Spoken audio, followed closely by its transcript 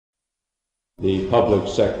the public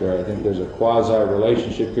sector. I think there's a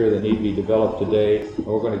quasi-relationship here that need to be developed today, and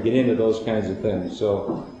we're going to get into those kinds of things.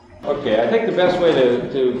 So, okay, I think the best way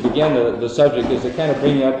to begin the subject is to kind of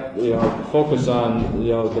bring up, focus on,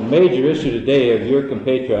 the major issue today of your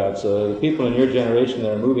compatriots, the people in your generation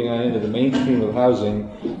that are moving on into the mainstream of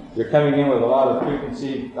housing. You're coming in with a lot of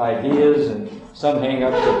preconceived ideas and some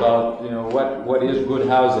hang-ups about, what is good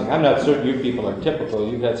housing. I'm not certain you people are typical.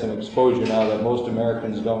 You've had some exposure now that most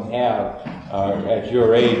Americans don't have at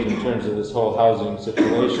your age in terms of this whole housing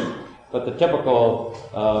situation. But the typical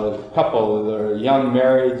couple, or young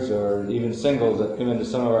marrieds or even singles that come into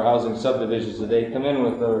some of our housing subdivisions today, come in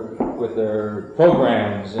with their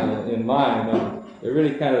programs in mind. And it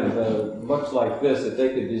really kind of looks like this: that they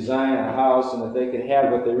could design a house and that they could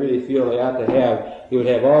have what they really feel they ought to have. You would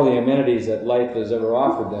have all the amenities that life has ever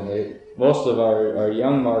offered them. Most of our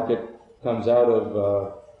young market comes out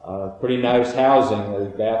of pretty nice housing,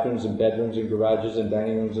 like bathrooms and bedrooms and garages and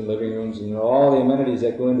dining rooms and living rooms, and all the amenities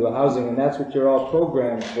that go into a housing, and that's what you're all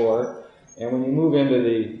programmed for. And when you move into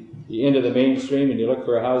the mainstream and you look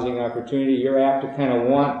for a housing opportunity, you're apt to kind of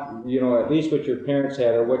want, at least what your parents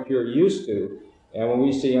had or what you're used to. And when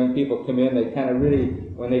we see young people come in, they kind of really,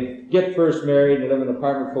 when they get first married and live in an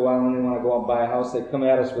apartment for a while and they want to go out and buy a house, they come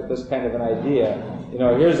at us with this kind of an idea.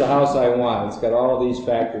 Here's the house I want. It's got all of these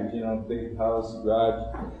factors, big house, garage,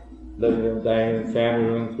 living room, dining room, family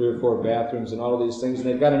room, 3 or 4 bathrooms, and all of these things. And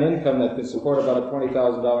they've got an income that can support about a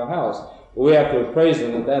 $20,000 house. But we have to appraise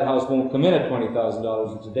them that house won't come in at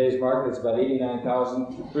 $20,000. In today's market, it's about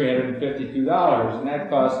 $89,352, and that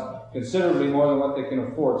costs considerably more than what they can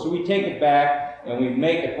afford. So we take it back and we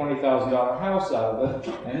make a $20,000 house out of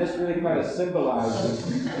it, and this really kind of symbolizes,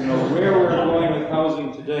 where we're going with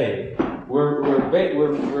housing today.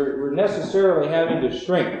 We're necessarily having to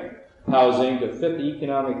shrink housing to fit the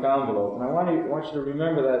economic envelope, and I want you to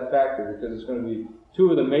remember that factor, because it's going to be 2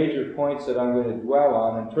 of the major points that I'm going to dwell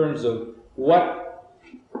on in terms of what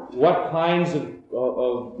kinds of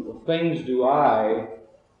things do I,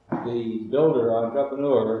 the builder,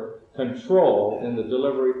 entrepreneur, control in the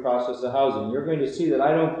delivery process of housing. You're going to see that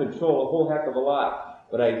I don't control a whole heck of a lot,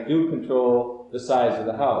 but I do control the size of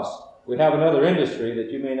the house. We have another industry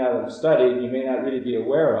that you may not have studied, you may not really be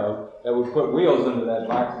aware of, that would put wheels into that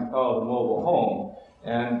box and call it a mobile home.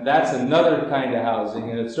 And that's another kind of housing,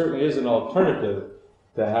 and it certainly is an alternative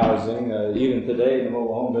to housing. Even today in the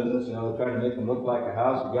mobile home business, they're trying to make them look like a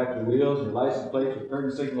house. You've got your wheels, your license plates, your turn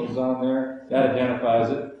signals on there. That identifies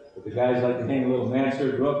it. But the guys like to hang a little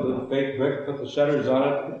mansard roof, a little fake brick, put the shutters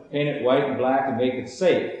on it, paint it white and black, and make it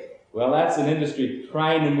safe. Well, that's an industry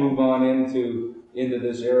trying to move on into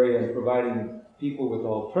this area and providing people with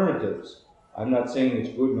alternatives. I'm not saying it's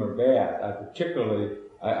good nor bad.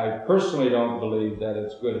 I personally don't believe that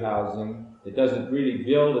it's good housing. It doesn't really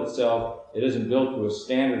build itself. It isn't built to a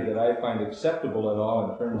standard that I find acceptable at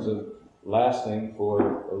all in terms of lasting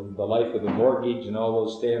for the life of the mortgage and all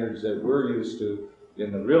those standards that we're used to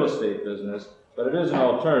in the real estate business. But it is an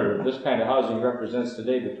alternative. This kind of housing represents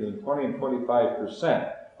today between 20 and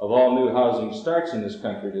 25% of all new housing starts in this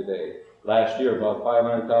country today. Last year, about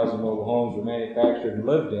 500,000 mobile homes were manufactured and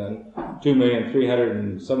lived in. 2,300,000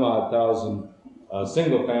 and some odd thousand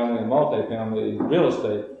single-family and multifamily real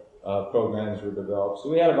estate programs were developed. So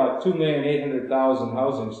we had about 2,800,000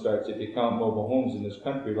 housing starts if you count mobile homes in this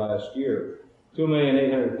country last year.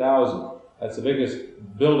 2,800,000. That's the biggest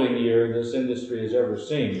building year this industry has ever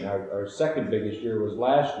seen. Our second biggest year was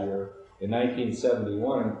last year in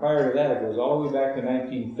 1971, and prior to that it goes all the way back to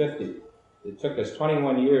 1950. It took us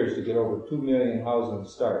 21 years to get over 2 million housing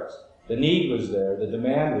starts. The need was there, the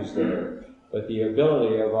demand was there, but the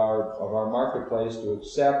ability of our marketplace to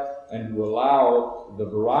accept and to allow the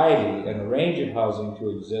variety and the range of housing to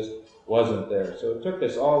exist wasn't there. So it took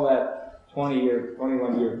us all that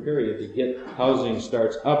 21-year period to get housing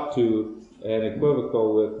starts up to an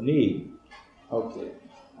equivocal with need. Okay.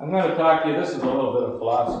 I'm going to talk to you, this is a little bit of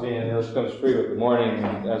philosophy, and this comes free with the morning,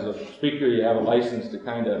 and as a speaker you have a license to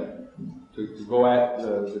kind of to go at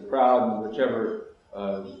the crowd in whichever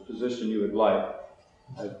position you would like.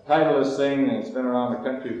 I've titled this thing, and it's been around the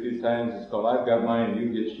country a few times, it's called I've Got Mine and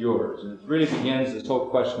You Get Yours, and it really begins this whole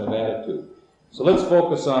question of attitude. So let's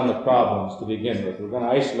focus on the problems to begin with. We're going to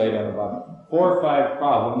isolate on about 4 or 5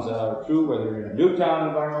 problems that are true whether you're in a new town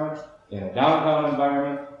environment, in a downtown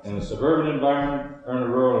environment, in a suburban environment, or in a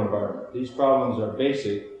rural environment. These problems are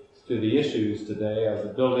basic to the issues today of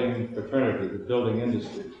the building fraternity, the building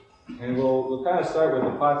industry. And we'll kind of start with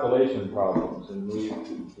the population problems. And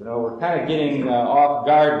we're kind of getting off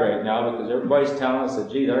guard right now because everybody's telling us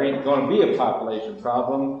that, gee, there ain't going to be a population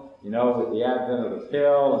problem, with the advent of the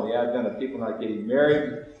pill and the advent of people not getting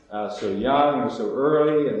married. so young or so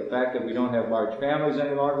early, and the fact that we don't have large families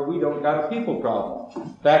any longer, we don't got a people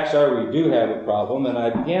problem. Facts are we do have a problem, and I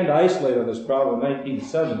began to isolate on this problem in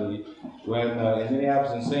 1970 when in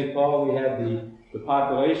Minneapolis and St. Paul we had the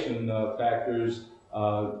population factors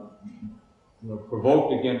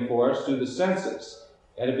provoked again for us through the census.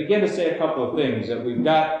 And it began to say a couple of things, that we've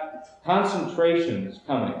got concentrations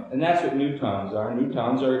coming, and that's what new towns are. New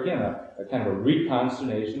towns are, again, a kind of a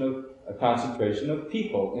reconcentration of a concentration of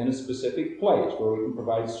people in a specific place where we can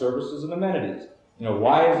provide services and amenities.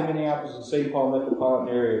 Why is the Minneapolis and St. Paul metropolitan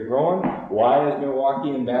area growing? Why is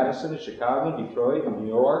Milwaukee and Madison and Chicago and Detroit and New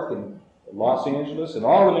York and Los Angeles and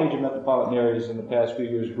all the major metropolitan areas in the past few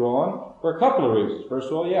years growing? For a couple of reasons. First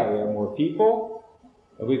of all, we have more people,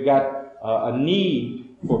 and we've got a need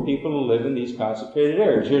for people to live in these concentrated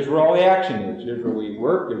areas. Here's where all the action is. Here's where we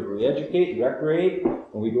work, here's where we educate, recreate,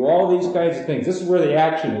 and we do all these kinds of things. This is where the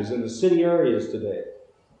action is in the city areas today.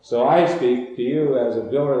 So I speak to you as a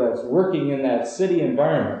builder that's working in that city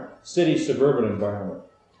environment, city-suburban environment.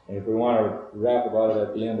 And if we want to rap about it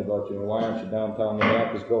at the end about, why aren't you downtown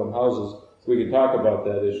Minneapolis building houses, we can talk about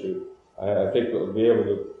that issue. I think we'll be able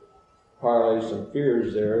to parlay some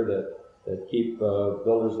fears there that keep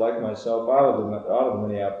builders like myself out of the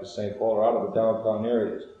Minneapolis, St. Paul, or out of the downtown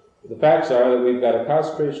areas. But the facts are that we've got a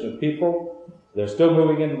concentration of people. They're still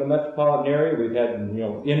moving into the metropolitan area. We've had,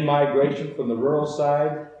 in-migration from the rural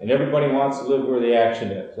side, and everybody wants to live where the action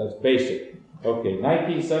is. That's basic. Okay,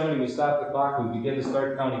 1970, we stopped the clock. We begin to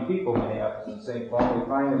start counting people in Minneapolis and St. Paul. We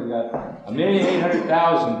find that we got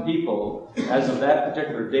 1,800,000 people as of that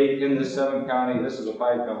particular date in this 7-county, this is a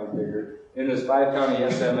 5-county figure, in this 5-county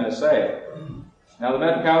SMSA. Now, the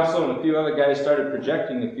Met Council and a few other guys started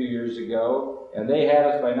projecting a few years ago, and they had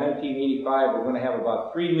us by 1985, we're going to have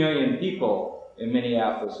about 3 million people in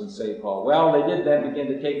Minneapolis and St. Paul. Well, they did then begin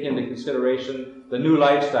to take into consideration the new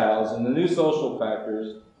lifestyles and the new social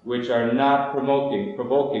factors which are not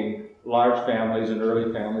provoking large families and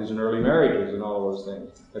early marriages and all those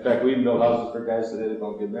things. In fact, we even build houses for guys today that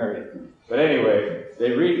don't get married. But anyway,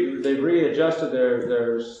 they've readjusted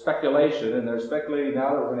their speculation, and they're speculating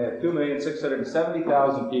now that we're going to have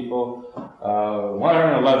 2,670,000 people,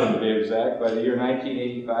 111 to be exact, by the year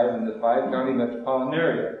 1985 in the 5-county metropolitan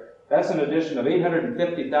area. That's an addition of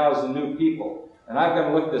 850,000 new people. And I've got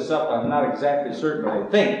to look this up. I'm not exactly certain, but I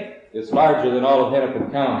think it's larger than all of Hennepin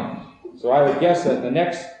County. So I would guess that in the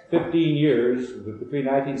next 15 years, between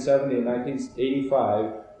 1970 and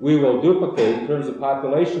 1985, we will duplicate, in terms of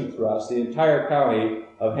population thrust, the entire county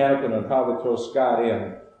of Hennepin, and probably throw Scott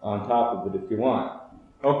in on top of it if you want.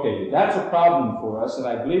 Okay, that's a problem for us, and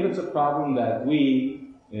I believe it's a problem that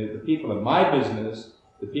we, the people in my business,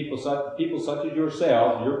 the people such as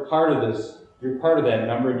yourself, you're part of this, you're part of that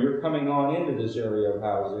number, and you're coming on into this area of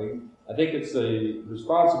housing. I think it's the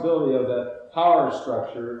responsibility of that power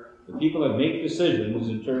structure, the people that make decisions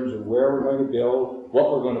in terms of where we're going to build,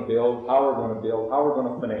 what we're going to build, how we're going to build, how we're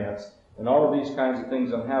going to finance, and all of these kinds of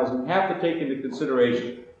things on housing have to take into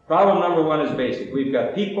consideration. Problem number one is basic. We've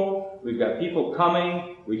got people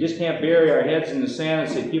coming. We just can't bury our heads in the sand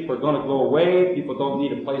and say people are going to go away, people don't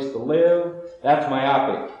need a place to live. That's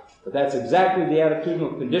myopic. But that's exactly the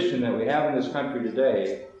attitudinal condition that we have in this country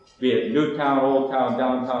today, be it new town, old town,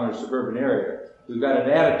 downtown, or suburban area. We've got an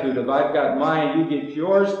attitude of I've got mine, you get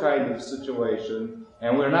yours kind of situation,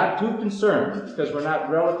 and we're not too concerned because we're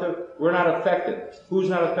not affected. Who's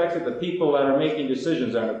not affected? The people that are making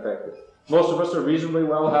decisions aren't affected. Most of us are reasonably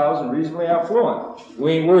well housed and reasonably affluent.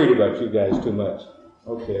 We ain't worried about you guys too much.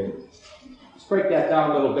 Okay. Let's break that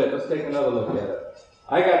down a little bit. Let's take another look at it.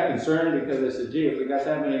 I got concerned because I said, gee, if we got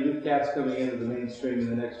that many new cats coming into the mainstream in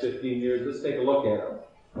the next 15 years, let's take a look at them.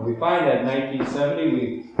 And we find that in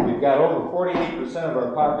 1970, we've got over 48% of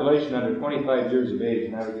our population under 25 years of age,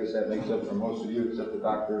 and I would guess that makes up for most of you except the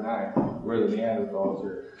doctor and I. We're the Neanderthals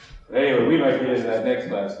here. But anyway, we might get into that next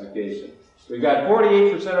classification. We've got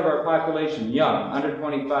 48% of our population young, under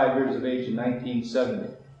 25 years of age in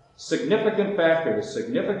 1970. Significant factor, a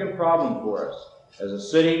significant problem for us as a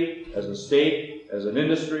city, as a state, as an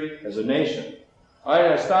industry, as a nation.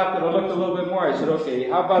 I stopped and I looked a little bit more. I said, okay,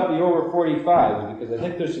 how about the over 45? Because I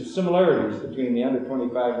think there's some similarities between the under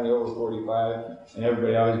 25 and the over 45. And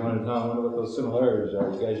everybody always wanted to know, I wonder what those similarities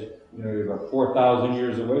are. You guys, you're about 4,000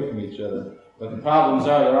 years away from each other. But the problems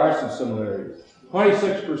are, there are some similarities.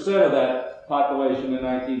 26% of that population in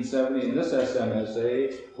 1970 in this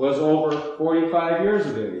SMSA was over 45 years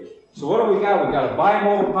of age. So what do we got? We've got a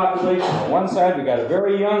bimodal population. On one side, we've got a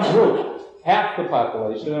very young group, half the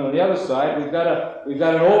population, and on the other side, we've got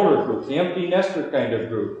an older group, the empty nester kind of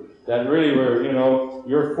group. that really were, you know,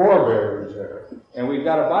 your forebears there. And we've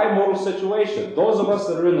got a bimodal situation. Those of us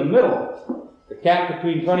that are in the middle, the gap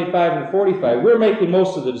between 25 and 45, we're making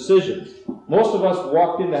most of the decisions. Most of us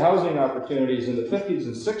walked into housing opportunities in the 50s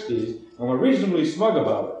and 60s, and we're reasonably smug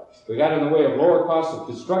about it. We got in the way of lower costs of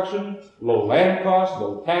construction, low land costs,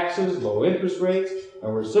 low taxes, low interest rates,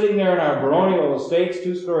 and we're sitting there in our baronial estates,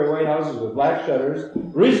 two-story white houses with black shutters,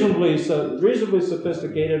 reasonably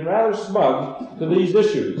sophisticated and rather smug to these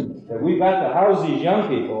issues. That we've got to house these young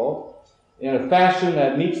people in a fashion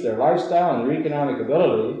that meets their lifestyle and their economic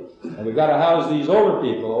ability, and we've got to house these older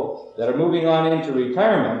people that are moving on into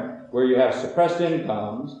retirement, where you have suppressed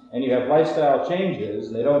incomes and you have lifestyle changes,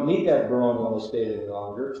 and they don't need that baronial estate any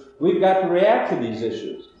longer. We've got to react to these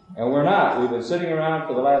issues, and we're not. We've been sitting around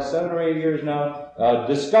for the last 7 or 8 years now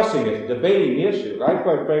discussing it, debating the issue. I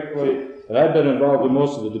quite frankly, and I've been involved in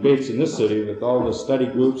most of the debates in this city with all the study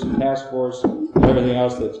groups and task force and everything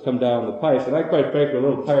else that's come down the pipe, and I quite frankly am a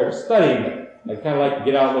little tired of studying it. I'd kind of like to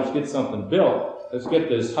get out, let's get something built. Let's get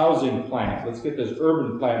this housing plant. Let's get this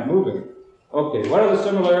urban plant moving. Okay, what are the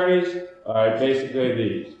similarities? All right, basically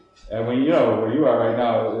these. And when you know where you are right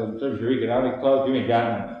now, in terms of your economic club, you ain't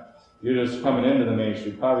got none. You're just coming into the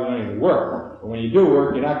mainstream. Probably don't even work. But when you do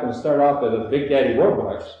work, you're not going to start off at a Big Daddy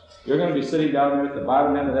Warbucks. You're going to be sitting down there at the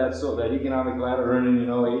bottom end of that economic ladder, earning, you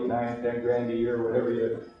know, 8, 9, 10 grand a year, whatever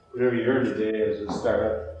you earn today as a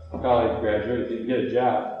startup college graduate, if you can get a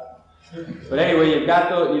job. But anyway, you've got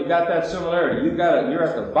that similarity. You're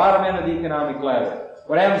at the bottom end of the economic ladder.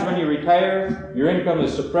 What happens when you retire? Your income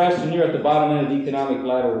is suppressed and you're at the bottom end of the economic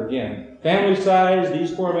ladder again. Family size,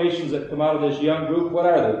 these formations that come out of this young group, what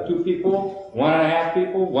are they? 2 people, 1.5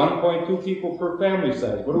 people, 1.2 people per family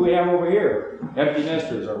size. What do we have over here? Empty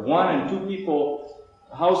nesters, or 1 and 2 people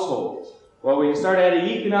households. Well, when you start adding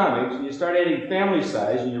economics, and you start adding family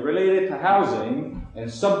size, and you relate it to housing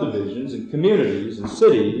and subdivisions and communities and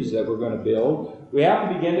cities that we're going to build, we have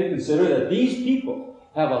to begin to consider that these people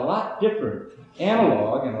have a lot different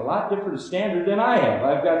analog and a lot different standard than I have.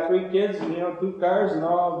 I've got 3 kids and 2 cars and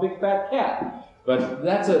a big fat cat. But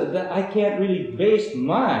I can't really base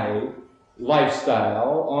my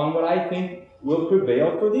lifestyle on what I think will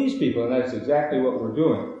prevail for these people, and that's exactly what we're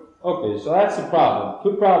doing. Okay, so that's the problem.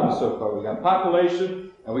 2 problems so far. We got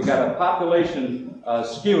population, and we got a population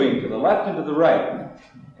skewing to the left and to the right.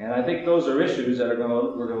 And I think those are issues that we're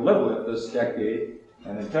going to live with this decade.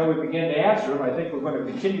 And until we begin to answer them, I think we're going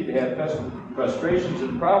to continue to have frustrations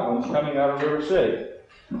and problems coming out of River City.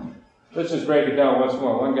 Let's just break it down once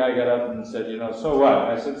more. One guy got up and said, so what?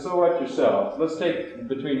 I said, so what yourself? Let's take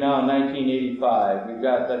between now and 1985.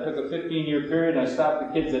 That took a 15-year period, and I stopped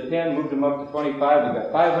the kids at 10, moved them up to 25. We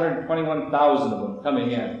got 521,000 of them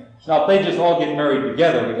coming in. Now, if they just all get married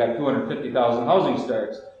together, we got 250,000 housing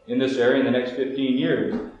starts in this area in the next 15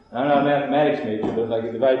 years. I'm not a mathematics major, but if I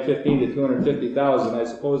could divide 15 to 250,000, I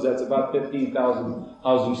suppose that's about 15,000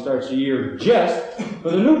 housing starts a year just for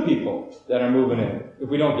the new people that are moving in. If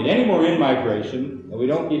we don't get any more in-migration, and we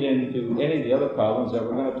don't get into any of the other problems that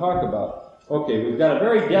we're going to talk about. Okay, we've got a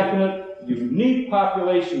very definite, unique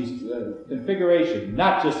population configuration,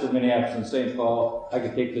 not just of Minneapolis and St. Paul. I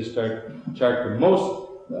could take this chart for most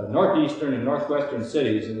northeastern and northwestern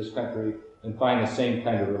cities in this country and find the same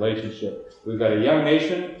kind of relationship. We've got a young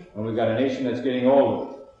nation, and we've got a nation that's getting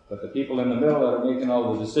older. But the people in the middle that are making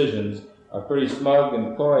all the decisions are pretty smug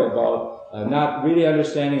and coy about not really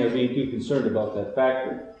understanding or being too concerned about that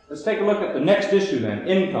factor. Let's take a look at the next issue then,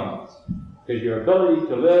 incomes. Because your ability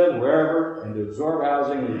to live wherever and to absorb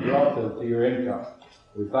housing is relative to your income.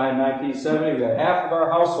 We find 1970, we got half of our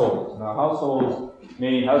households. Now households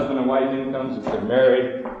meaning husband and wife incomes if they're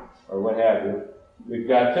married or what have you. We've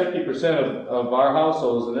got 50% of our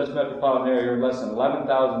households in this metropolitan area earn less than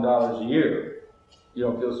 $11,000 a year. You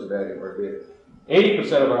don't feel so bad anymore, do you?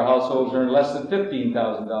 80% of our households earn less than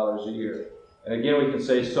 $15,000 a year. And again, we can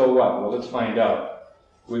say, so what? Well, let's find out.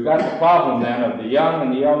 We've got the problem then of the young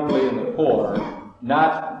and the elderly and the poor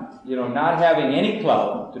not having any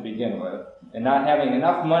clout to begin with, and not having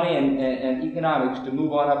enough money and economics to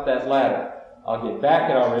move on up that ladder. I'll get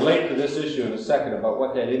back and I'll relate to this issue in a second about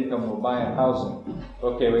what that income will buy in housing.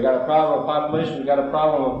 Okay, we got a problem of population, we got a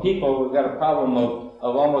problem of people, we've got a problem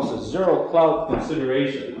of almost a zero clout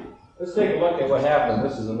consideration. Let's take a look at what happened.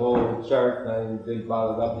 This is an old chart, and I didn't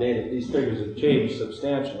bother to update it. These figures have changed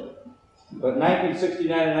substantially. But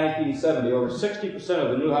 1969 and 1970, over 60%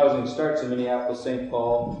 of the new housing starts in Minneapolis, St.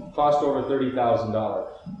 Paul, cost over $30,000.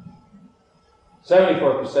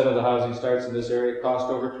 74% of the housing starts in this area cost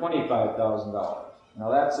over $25,000. Now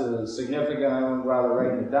that's a significant, I wouldn't bother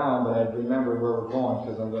writing it down, but I'd remember where we're going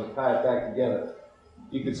because I'm going to tie it back together.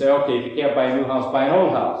 You could say, okay, if you can't buy a new house, buy an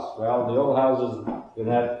old house. Well, the old houses in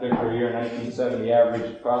that particular year, 1970,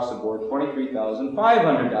 average across the board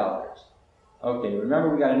 $23,500. Okay, remember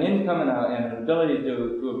we got an income and an ability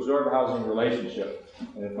to absorb a housing relationship.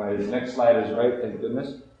 And if my next slide is right, thank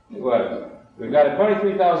goodness, it was. We've got a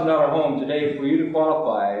 $23,000 home today for you to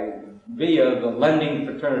qualify via the lending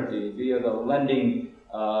fraternity, via the lending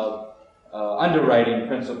underwriting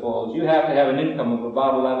principles. You have to have an income of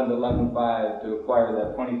about 11 to 11.5 to acquire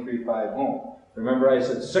that 23.5 home. Remember I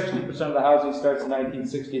said 60% of the housing starts in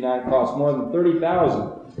 1969, costs more than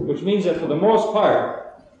 $30,000, which means that for the most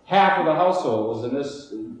part, half of the households in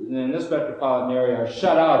this metropolitan area are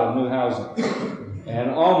shut out of new housing.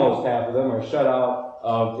 And almost half of them are shut out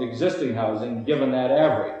of existing housing, given that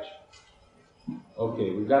average.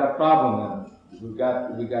 Okay, we've got a problem then. We've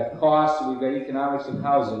got costs, we've got economics of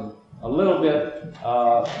housing. A little bit,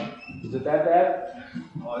 is it that bad?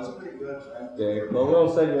 Oh, it's pretty good. Okay, well we'll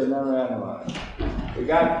send you a memorandum on it. We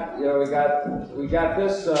got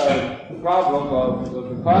this problem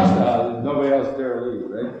of the cost of housing. Nobody else dare leave,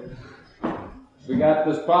 right? We got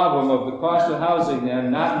this problem of the cost of housing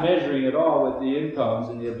and not measuring at all with the incomes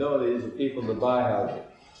and the abilities of people to buy housing.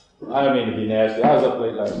 I don't mean to be nasty. I was up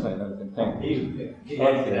late last night. I can thank you. He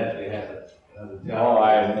actually has another job. Oh,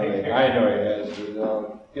 I know he has.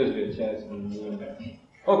 Gives me a chance.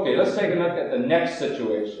 Okay, let's take a look at the next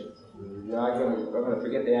situation. I'm going to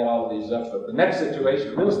forget to add all of these up, but the next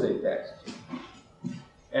situation, real estate taxes.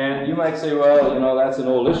 And you might say, well, that's an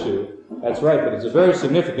old issue. That's right, but it's a very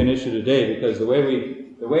significant issue today because the way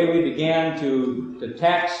we began to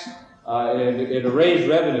tax and to raise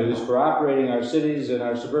revenues for operating our cities and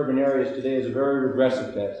our suburban areas today is a very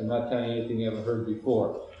regressive tax. I'm not telling you anything you haven't heard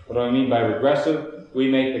before. What do I mean by regressive? We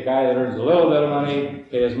make the guy that earns a little bit of money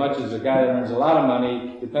pay as much as the guy that earns a lot of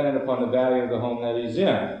money, depending upon the value of the home that he's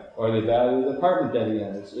in, or the value of the apartment that he's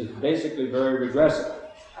in. It's basically very regressive.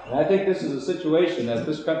 And I think this is a situation that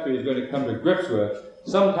this country is going to come to grips with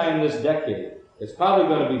sometime this decade. It's probably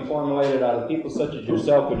going to be formulated out of people such as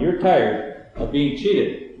yourself when you're tired of being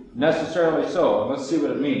cheated. Necessarily so, and let's see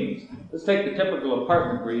what it means. Let's take the typical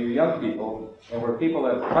apartment where you're young people, and where people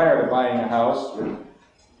that prior to buying a house,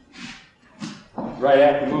 right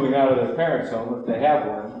after moving out of their parents' home, if they have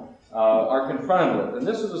one, are confronted with. And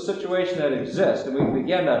this is a situation that exists, and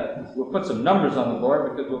we'll put some numbers on the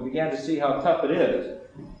board because we'll begin to see how tough it is.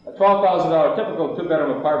 A $12,000 typical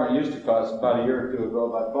two-bedroom apartment used to cost about a year or two ago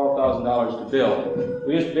about $12,000 to build.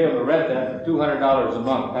 We used to be able to rent that for $200 a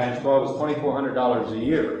month. Times 12 is $2,400 a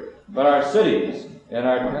year. But our cities and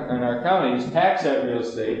our counties tax that real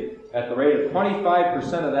estate at the rate of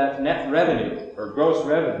 25% of that net revenue, or gross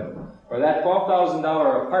revenue. Or that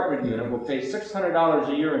 $12,000 apartment unit will pay $600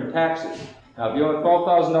 a year in taxes. Now, if you own a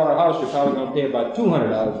 $12,000 house, you're probably going to pay about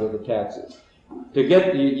 $200 worth of taxes. You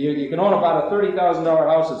can own about a $30,000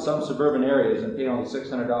 house in some suburban areas and pay only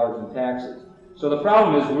 $600 in taxes. So the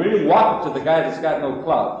problem is we really walk to the guy that's got no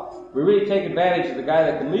clout. We really take advantage of the guy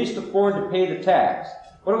that can least afford to pay the tax.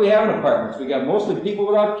 What do we have in apartments? We got mostly people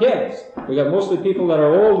without kids. We got mostly people that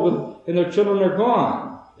are old and their children are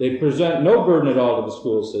gone. They present no burden at all to the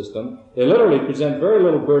school system. They literally present very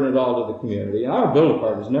little burden at all to the community. And our build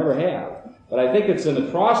apartments never have. But I think it's an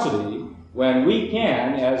atrocity when we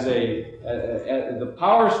can, as the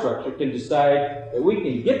power structure can decide that we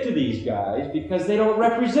can get to these guys because they don't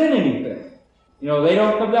represent anything. They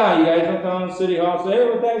don't come down. You guys don't come to City Hall and say, hey,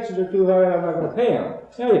 well, taxes are too high, I'm not going to pay them.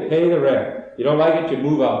 No, you pay the rent. You don't like it, you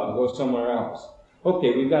move out and go somewhere else.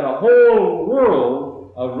 Okay, we've got a whole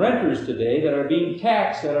world of renters today that are being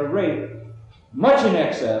taxed at a rate much in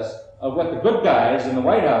excess of what the good guys in the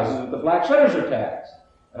White Houses with the black shutters are taxed.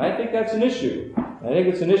 And I think that's an issue. I think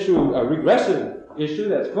it's an issue, a regressive issue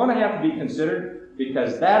that's going to have to be considered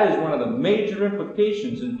because that is one of the major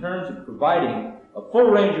implications in terms of providing a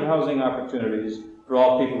full range of housing opportunities for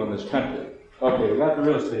all people in this country. Okay, we got the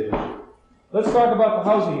real estate issue. Let's talk about the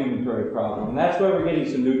housing inventory problem. And that's why we're getting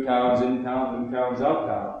some new towns in town, new towns out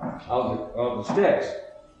of the sticks.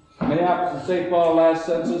 Minneapolis and St. Paul last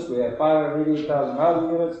census, we had 588,000 housing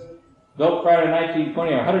units. Built prior to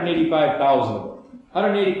 1920, 185,000 of them.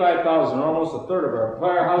 185,000, or almost a third of our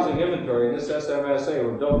entire housing inventory in this SMSA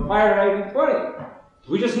were built prior to 1920.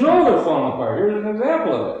 We just know they're falling apart. Here's an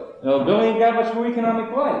example of it. The building ain't got much more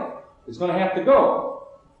economic life. It's going to have to go.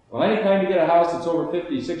 Well, anytime you get a house that's over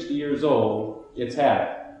 50, 60 years old, it's had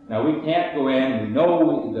it. Now, we can't go in. We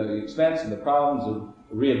know the expense and the problems of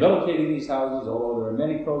rehabilitating these houses, although there are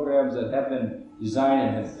many programs that have been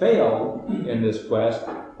designed and have failed in this quest.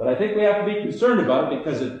 But I think we have to be concerned about it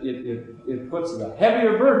because it puts a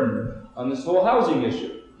heavier burden on this whole housing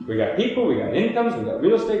issue. We got people, we got incomes, we got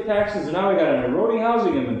real estate taxes, and now we got an eroding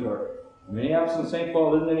housing inventory. Minneapolis and St.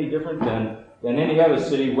 Paul isn't any different than any other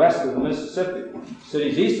city west of the Mississippi.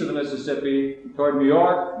 Cities east of the Mississippi, toward New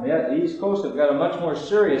York, and the East Coast have got a much more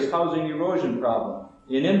serious housing erosion problem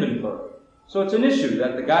in inventory. So it's an issue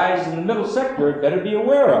that the guys in the middle sector better be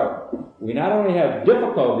aware of. We not only have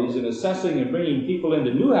difficulties in assessing and bringing people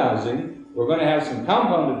into new housing, we're going to have some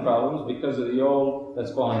compounded problems because of the old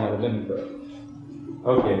that's falling out of inventory.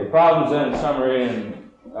 Okay, the problems then in summary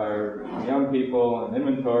are young people and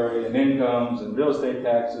inventory and incomes and real estate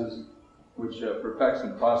taxes, which perfect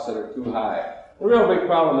some costs that are too high. The real big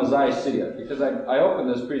problem as I see it, because I opened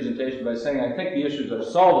this presentation by saying I think the issues are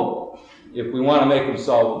solvable if we want to make them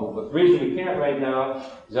solvable. But the reason we can't right now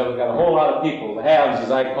is that we've got a whole lot of people, the haves as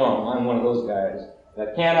I call them, I'm one of those guys,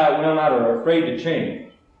 that cannot, will not, or are afraid to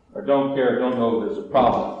change, or don't care, don't know there's a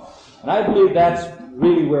problem. And I believe that's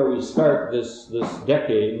really where we start this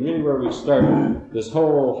decade, and really where we start this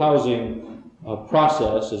whole housing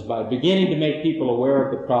process is by beginning to make people aware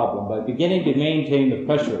of the problem, by beginning to maintain the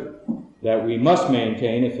pressure that we must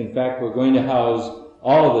maintain if in fact we're going to house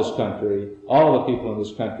all of this country, all of the people in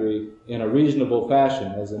this country, in a reasonable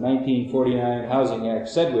fashion, as the 1949 Housing Act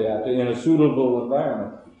said we have to, in a suitable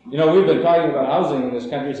environment. You know, we've been talking about housing in this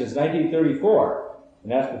country since 1934,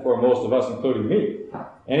 and that's before most of us, including me.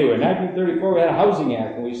 Anyway, in 1934 we had a Housing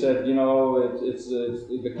Act, and we said, you know, it's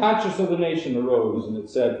the conscience of the nation arose, and it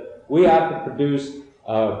said we have to produce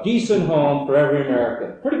a decent home for every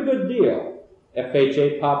American. Pretty good deal.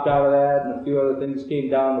 FHA popped out of that, and a few other things came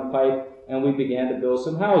down the pipe, and we began to build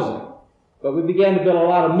some housing. But we began to build a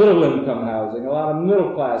lot of middle-income housing, a lot of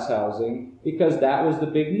middle-class housing, because that was the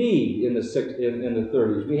big need in the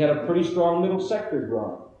 30s. We had a pretty strong middle sector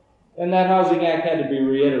growing. And that Housing Act had to be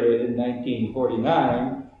reiterated in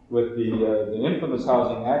 1949 with the infamous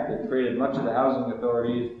Housing Act that created much of the housing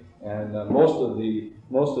authorities and most of the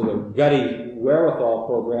gutty wherewithal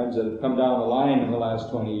programs that have come down the line in the last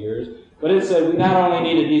 20 years. But it said we not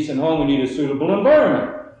only need a decent home, we need a suitable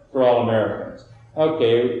environment for all Americans.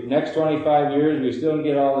 Okay, next 25 years, we still didn't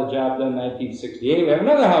get all the job done in 1968. We have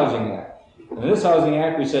another Housing Act. And in this Housing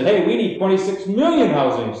Act, we said, hey, we need 26 million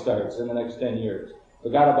housing starts in the next 10 years.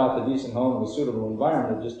 Forgot about the decent home and the suitable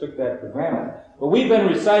environment, just took that for granted. But we've been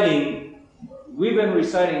reciting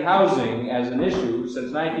housing as an issue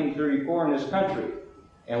since 1934 in this country.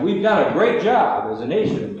 And we've done a great job as a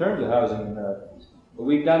nation in terms of housing Americans. But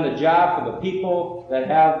we've done the job for the people that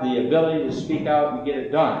have the ability to speak out and get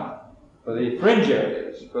it done. For the fringe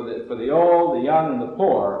areas, for the old, the young, and the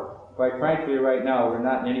poor, quite frankly, right now, we're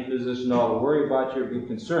not in any position at all to worry about you or be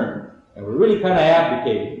concerned. And we're really kind of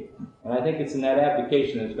abdicating. And I think it's in that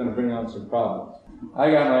abdication that's going to bring on some problems.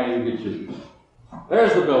 I got my UBG.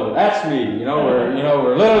 There's the builder. That's me.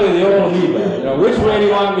 We're literally the old amoeba. Which way do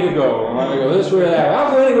you want me to go? I want to go this way or that way.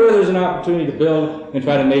 I'll go anywhere there's an opportunity to build and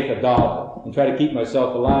try to make a dollar and try to keep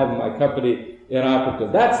myself alive and my company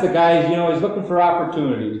inoperative. That's the guy, he's looking for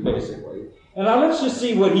opportunities, basically. And now let's just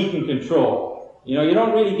see what he can control. You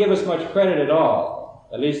don't really give us much credit at all.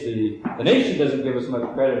 At least the nation doesn't give us much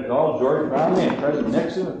credit at all. George Brownlee and President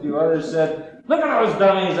Nixon, a few others said, look at those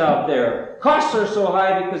dummies out there. Costs are so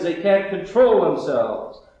high because they can't control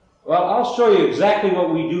themselves. Well, I'll show you exactly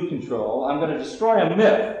what we do control. I'm going to destroy a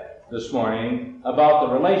myth this morning about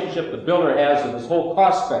the relationship the builder has with this whole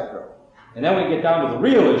cost spectrum. And then we get down to the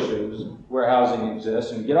real issues where housing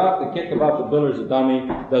exists and get off the kick about the builder's a dummy,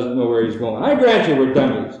 doesn't know where he's going. I grant you we're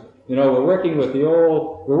dummies. We're working with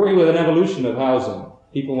an evolution of housing.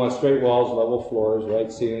 People want straight walls, level floors,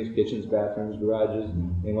 right ceilings, kitchens, bathrooms, garages.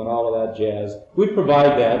 They want all of that jazz. We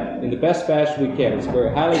provide that in the best fashion we can. It's a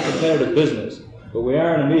very highly competitive business. But we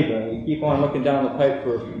are an amoeba, and we keep on looking down the pipe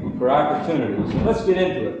for opportunities. And let's get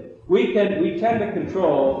into it. We tend to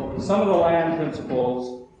control some of the land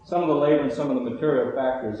principles, some of the labor, and some of the material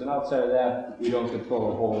factors, and outside of that, we don't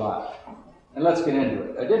control a whole lot. And let's get into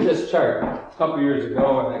it. I did this chart a couple years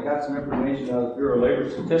ago, and I got some information out of the Bureau of Labor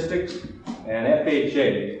Statistics and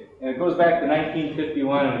FHA. And it goes back to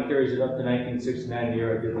 1951, and it carries it up to 1969, the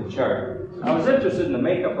year I did the chart. I was interested in the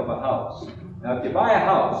makeup of a house. Now, if you buy a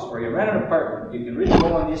house or you rent an apartment, you can really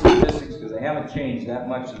go on these statistics because they haven't changed that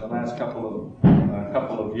much in the last couple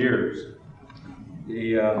of years.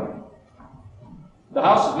 The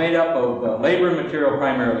house is made up of labor and material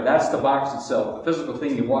primarily. That's the box itself, the physical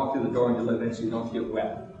thing you walk through the door and you live in so you don't get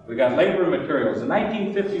wet. We got labor and materials. In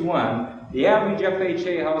 1951, the average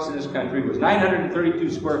FHA house in this country was 932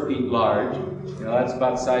 square feet large. That's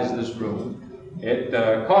about the size of this room. It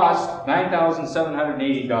cost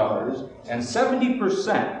 $9,780, and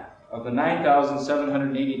 70% of the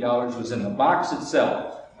 $9,780 was in the box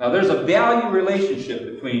itself. Now there's a value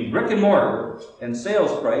relationship between brick and mortar and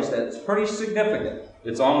sales price that's pretty significant.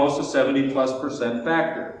 It's almost a 70+%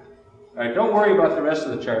 factor. All right, don't worry about the rest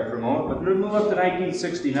of the chart for a moment, but move up to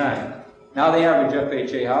 1969. Now the average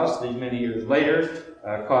FHA house, these many years later,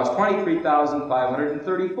 costs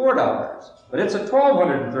 $23,534. But it's a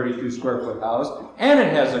 1,232 square foot house, and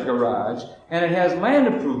it has a garage, and it has land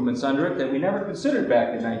improvements under it that we never considered back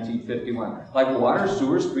in 1951, like water,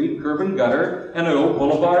 sewer, street, curb and gutter, and an old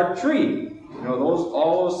boulevard tree. You know,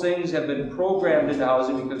 all those things have been programmed into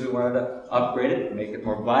housing because we wanted to upgrade it, make it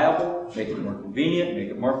more viable, make it more convenient, make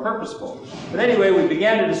it more purposeful. But anyway, we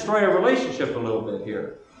began to destroy our relationship a little bit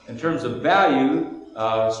here in terms of value,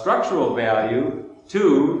 structural value,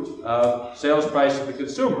 to sales price to the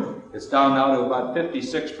consumer. It's down now to about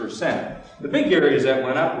 56%. The big areas that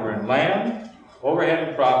went up were in land, overhead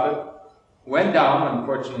and profit, went down,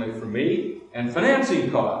 unfortunately for me, and financing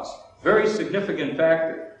costs. Very significant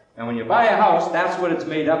factor. And when you buy a house, that's what it's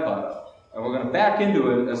made up out of. And we're going to back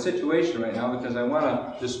into a situation right now because I want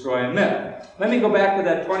to destroy a myth. Let me go back to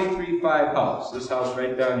that 23.5 house. This house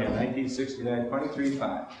right down here, 1969,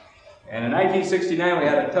 23.5. And in 1969, we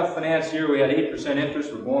had a tough finance year. We had 8%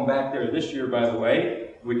 interest. We're going back there this year, by the way.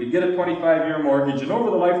 We could get a 25-year mortgage, and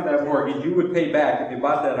over the life of that mortgage, you would pay back, if you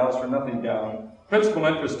bought that house for nothing down, principal,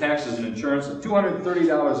 interest, taxes, and insurance of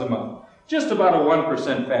 $230 a month. Just about a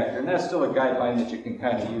 1% factor, and that's still a guideline that you can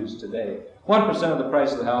kind of use today. 1% of the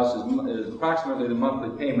price of the house is approximately the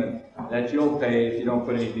monthly payment that you'll pay if you don't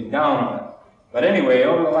put anything down on it. But anyway,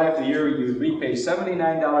 over the life of the year, you would repay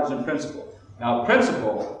 $79 in principal. Now,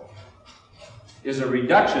 principal is a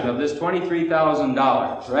reduction of this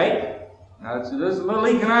 $23,000, right? Now, there's a little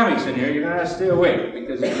economics in here. You're going to have to stay awake,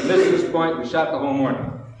 because if you miss this point, we shot the whole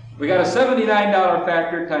morning. We got a $79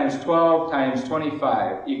 factor times 12 times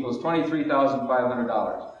 25 equals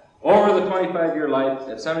 $23,500. Over the 25-year life,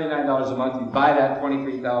 at $79 a month, you buy that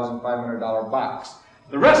 $23,500 box.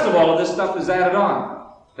 The rest of all of this stuff is added on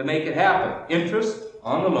to make it happen. Interest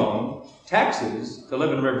on the loan, taxes to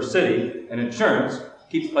live in River City, and insurance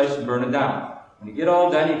keep the place from burning down. When you get all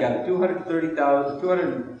done, you got a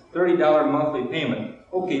 $230 monthly payment.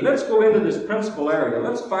 Okay, let's go into this principal area.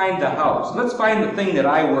 Let's find the house. Let's find the thing that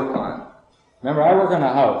I work on. Remember, I work on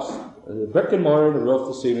a house. The brick and mortar, the roof,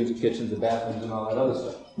 the ceilings, the kitchens, the bathrooms, and all that other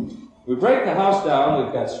stuff. We break the house down.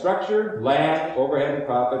 We've got structure, land, overhead and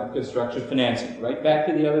profit, and construction financing. Right back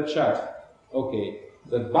to the other chart. Okay,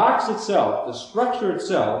 the box itself, the structure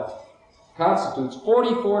itself, constitutes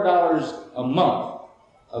 $44 a month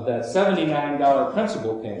of that $79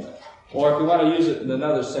 principal payment. Or if you want to use it in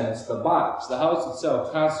another sense, the box, the house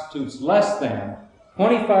itself, constitutes less than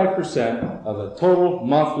 25% of the total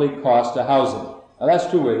monthly cost of housing. Now that's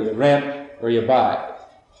true whether you rent or you buy.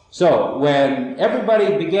 So when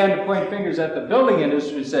everybody began to point fingers at the building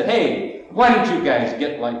industry and said, hey, why don't you guys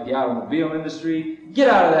get like the automobile industry, get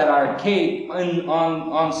out of that archaic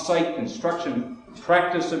on-site construction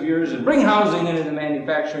practice of yours and bring housing into the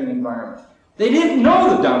manufacturing environment. They didn't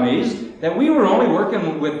know, the dummies, that we were only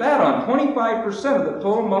working with that on 25% of the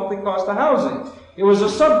total monthly cost of housing. It was a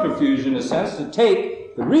subterfuge, in a sense, to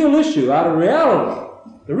take the real issue out of reality.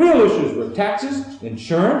 The real issues were taxes,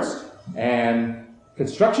 insurance, and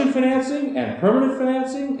construction financing, and permanent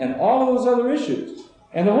financing, and all of those other issues.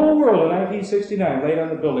 And the whole world in 1969 laid on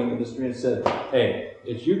the building industry and said, hey,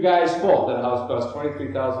 it's you guys' fault that a house costs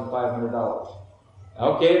 $23,500.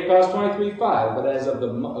 Okay, it cost $23,500, but as of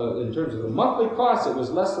in terms of the monthly cost, it was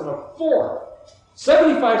less than a fourth.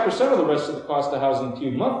 75% of the rest of the cost of housing to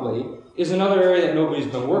you monthly is another area that nobody's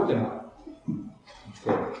been working on.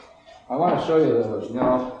 Okay. I want to show you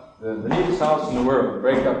the neatest house in the world, to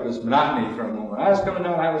break up this monotony for a moment. I was coming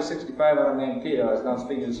down Highway 65 out of Mankato. I was down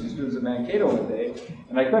speaking to some students in Mankato one day,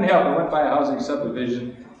 and I couldn't help it. I went by a housing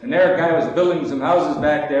subdivision, and there a guy was building some houses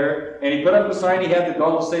back there, and he put up a sign. He had the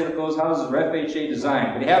gall to say that those houses were FHA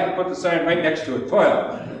designed, but he happened to put the sign right next to a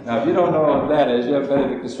toilet. Now, if you don't know what that is, you haven't been in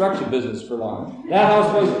the construction business for long. That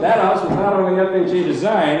house was not only FHA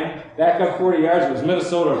designed, back up 40 yards, it was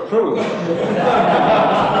Minnesota approved.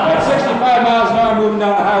 At 65 miles an hour moving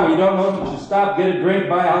down the highway, you don't know if you should stop, get a drink,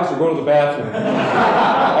 buy a house, or go to the bathroom.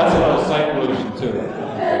 That's a little site pollution, too.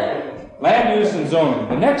 Land use and zoning.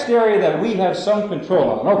 The next area that we have some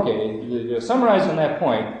control on. Okay, summarizing that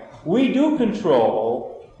point, we do control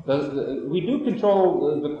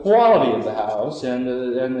the quality of the house and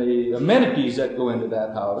the amenities that go into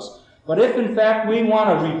that house. But if in fact we want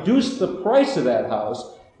to reduce the price of that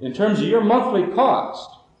house in terms of your monthly cost,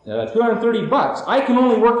 $230, I can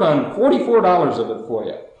only work on $44 of it for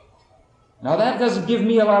you. Now that doesn't give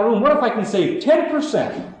me a lot of room. What if I can save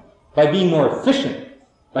 10% by being more efficient?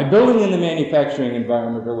 by building in the manufacturing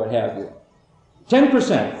environment or what have you.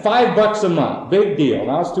 10%, $5 a month, big deal.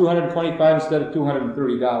 Now it's $225 instead of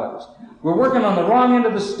 $230. We're working on the wrong end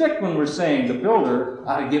of the stick when we're saying the builder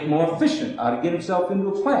ought to get more efficient, ought to get himself into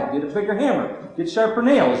a plant, get a bigger hammer, get sharper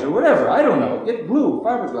nails or whatever, I don't know, get glue,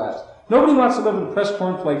 fiberglass. Nobody wants to live in pressed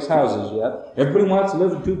cornflakes houses yet. Everybody wants to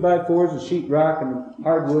live in 2x4s and sheetrock and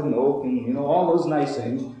hardwood and oak and, you know, all those nice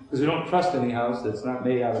things, because we don't trust any house that's not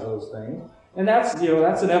made out of those things. And that's, you know,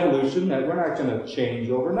 that's an evolution that we're not going to change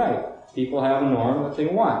overnight. People have a norm that they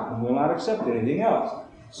want, and will not accept anything else.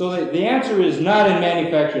 So the answer is not in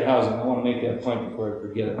manufactured housing. I want to make that point before I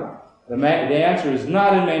forget it. The answer is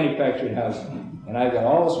not in manufactured housing. And I've got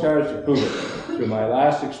all the scars to prove it through my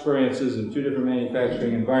last experiences in 2 different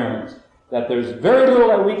manufacturing environments, that there's very little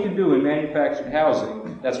that we can do in manufactured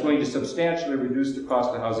housing that's going to substantially reduce the cost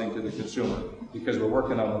of housing to the consumer, because we're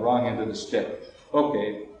working on the wrong end of the stick.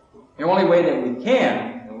 Okay, the only way that we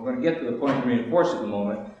can, and we're going to get to the point to reinforce it in a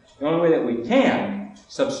moment, the only way that we can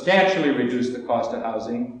substantially reduce the cost of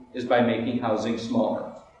housing is by making housing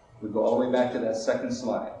smaller. We go all the way back to that second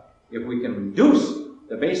slide. If we can reduce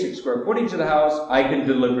the basic square footage of the house, I can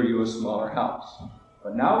deliver you a smaller house.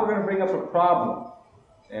 But now we're going to bring up a problem,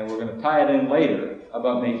 and we're going to tie it in later,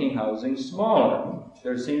 about making housing smaller.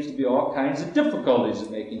 There seems to be all kinds of difficulties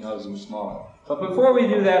in making housing smaller. But before we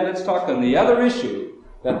do that, let's talk on the other issue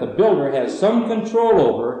that the builder has some control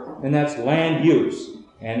over, and that's land use.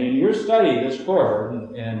 And in your study this quarter,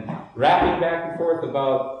 and rapping back and forth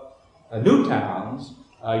about new towns,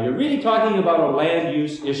 you're really talking about a land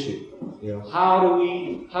use issue. You know, how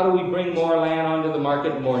do we bring more land onto the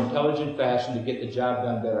market in a more intelligent fashion to get the job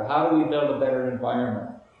done better? How do we build a better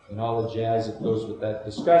environment? And all the jazz that goes with that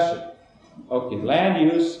discussion. Okay,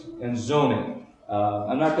 land use and zoning.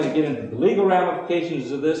 I'm not going to get into the legal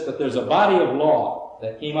ramifications of this, but there's a body of law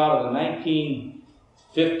that came out of the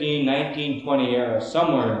 1915, 1920 era,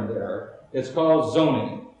 somewhere in there. It's called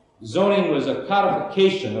zoning. Zoning was a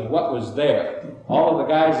codification of what was there. All of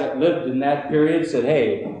the guys that lived in that period said,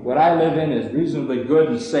 hey, what I live in is reasonably good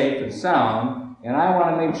and safe and sound, and I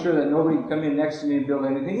want to make sure that nobody can come in next to me and build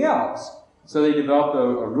anything else. So they developed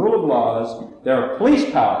a rule of laws. There are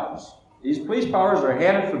police powers. These police powers are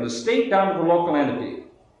handed from the state down to the local entity.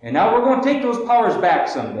 And now we're going to take those powers back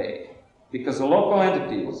someday, because the local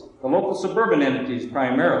entities, the local suburban entities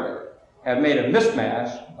primarily, have made a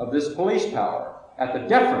mismatch of this police power at the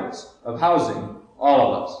deference of housing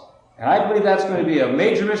all of us. And I believe that's going to be a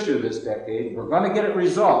major issue this decade. We're going to get it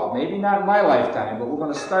resolved. Maybe not in my lifetime, but we're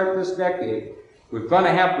going to start this decade. We're going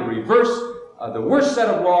to have to reverse the worst set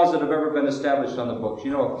of laws that have ever been established on the books.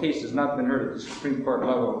 You know, a case has not been heard at the Supreme Court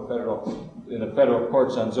level in the federal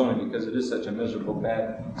courts on zoning because it is such a miserable,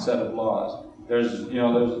 bad set of laws. There's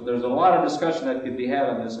a lot of discussion that could be had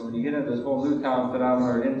on this, and when you get into this whole new town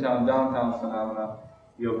phenomena or in-town, downtown phenomena,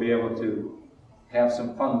 you'll be able to have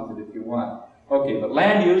some fun with it if you want. Okay, but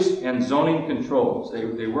land use and zoning controls,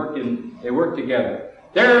 they work together.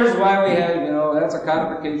 There's why we had, that's a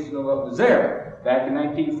codification of what was there back in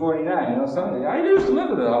 1949. I used to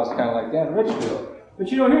live in a house kind of like that in Richfield. But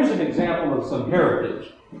here's an example of some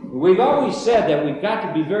heritage. We've always said that we've got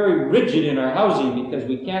to be very rigid in our housing because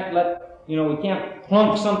we can't we can't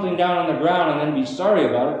plunk something down on the ground and then be sorry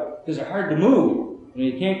about it because they're hard to move and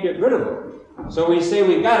you can't get rid of them. So we say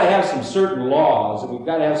we've got to have some certain laws, and we've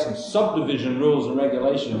got to have some subdivision rules and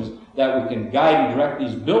regulations that we can guide and direct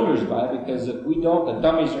these builders by, because if we don't, the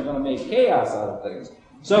dummies are going to make chaos out of things.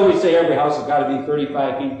 So we say every house has got to be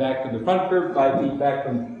 35 feet back from the front curb, 5 feet back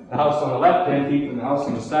from the house on the left, 10 feet from the house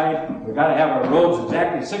on the side. We've got to have our roads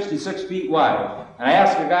exactly 66 feet wide. And I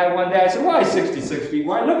asked a guy one day, I said, why 66 feet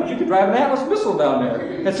wide? Look, you could drive an Atlas missile down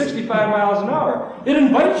there at 65 miles an hour. It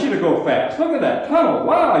invites you to go fast. Look at that tunnel.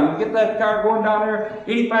 Wow, you can get that car going down there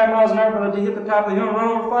 85 miles an hour, but to hit the top of the hill and run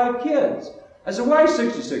over 5 kids. I said, why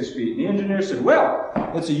 66 feet? And the engineer said, well,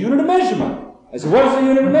 it's a unit of measurement. I said, what is the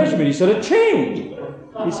unit of measurement? He said, it changed.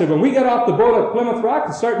 He said, when we got off the boat at Plymouth Rock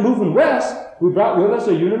and started moving west, we brought with us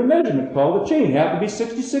a unit of measurement called the chain. It had to be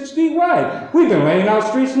 66 feet wide. We've been laying out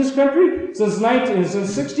streets in this country since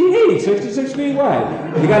 1680, 66 feet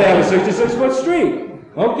wide. You got to have a 66-foot street.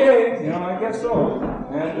 Okay, I guess so.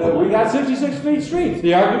 And we got 66-feet streets.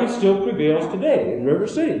 The argument still prevails today in River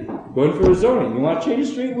City. Going for a zoning. You want to change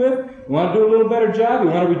the street width? You want to do a little better job?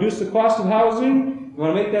 You want to reduce the cost of housing? You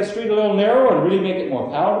want to make that street a little narrower and really make it more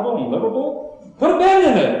palatable and livable? Put a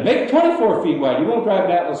bend in it. Make it 24 feet wide. You won't drive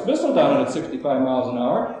an Atlas missile down it at 65 miles an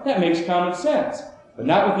hour. That makes common sense. But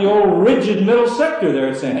not with the old rigid middle sector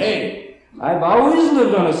there saying, hey, I've always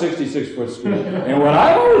lived on a 66-foot street. And what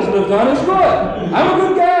I've always lived on is good. I'm a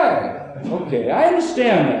good guy. Okay, I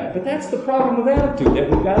understand that, but that's the problem with attitude that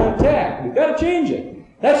we've got to attack. We've got to change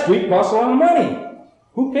it. That street costs a lot of money.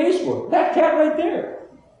 Who pays for it? That cat right there.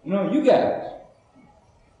 You know, you guys.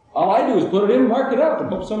 All I do is put it in, mark it up, and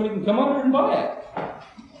hope somebody can come over and buy it.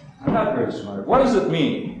 I'm not very smart. What does it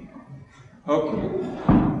mean? Okay.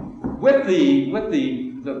 With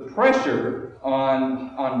the pressure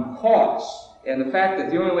on costs, and the fact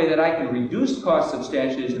that the only way that I can reduce costs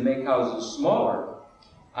substantially is to make houses smaller,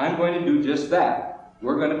 I'm going to do just that.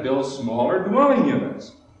 We're going to build smaller dwelling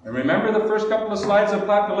units. And remember the first couple of slides of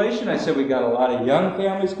population? I said we got a lot of young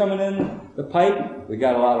families coming in the pipe. We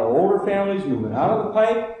got a lot of older families moving out of the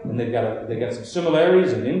pipe, and they got some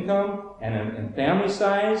similarities in income and in family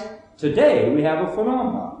size. Today we have a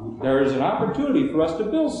phenomenon. There is an opportunity for us to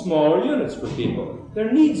build smaller units for people.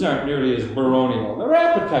 Their needs aren't nearly as baronial. Their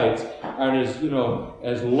appetites aren't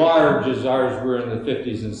as large as ours were in the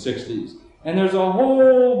 50s and 60s. And there's a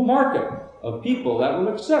whole market of people that will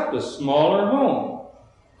accept a smaller home.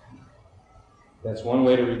 That's one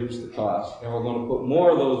way to reduce the cost. And we're going to put more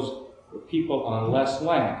of those people on less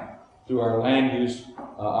land through our land use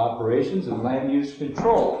operations and land use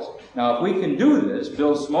controls. Now, if we can do this,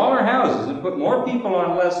 build smaller houses and put more people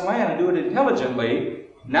on less land and do it intelligently,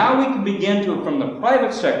 now we can begin to, from the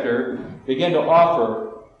private sector, begin to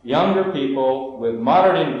offer younger people with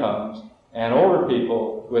moderate incomes and older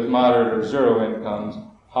people with moderate or zero incomes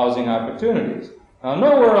housing opportunities. Now,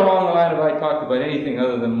 nowhere along the line have I talked about anything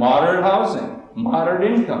other than moderate housing, moderate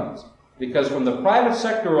incomes, because from the private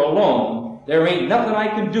sector alone, there ain't nothing I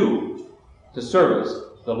can do to service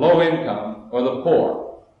the low income or the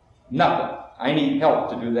poor. Nothing. I need help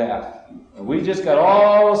to do that. And we just got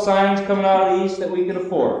all the signs coming out of the east that we can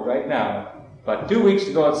afford right now. But 2 weeks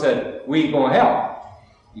ago it said, we ain't gonna help.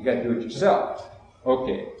 You got to do it yourself.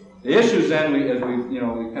 Okay. The issues then, we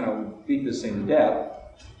kind of beat this thing to death.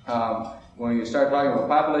 When you start talking about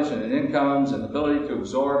population and incomes and ability to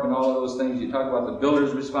absorb and all of those things, you talk about the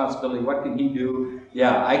builder's responsibility. What can he do?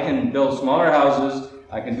 Yeah, I can build smaller houses.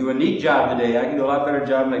 I can do a neat job today. I can do a lot better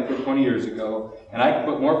job than I could 20 years ago. And I can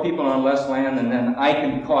put more people on less land, and then I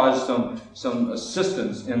can cause some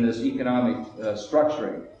assistance in this economic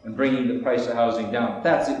structuring and bringing the price of housing down.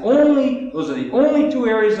 Those are the only two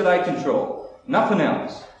areas that I control. Nothing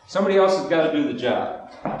else. Somebody else has got to do the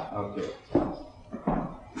job. Okay.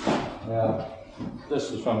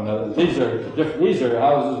 This is from another. These are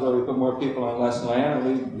houses where we put more people on less land,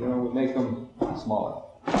 and we make them smaller.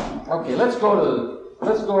 Okay, let's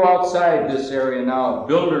go outside this area now of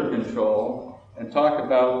builder control and talk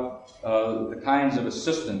about the kinds of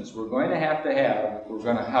assistance we're going to have if we're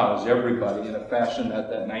going to house everybody in a fashion that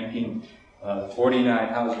 1949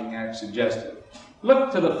 Housing Act suggested.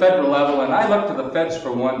 Look to the federal level, and I look to the feds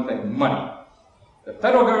for one thing: money. The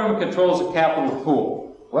federal government controls a capital pool.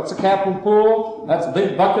 What's a capital pool? That's a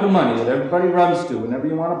big bucket of money that everybody runs to whenever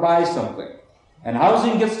you want to buy something. And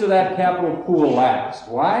housing gets to that capital pool last.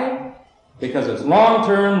 Why? Because it's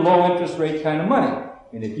long-term, low-interest rate kind of money.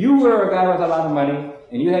 And if you were a guy with a lot of money,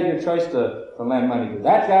 and you had your choice to lend money to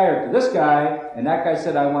that guy or to this guy, and that guy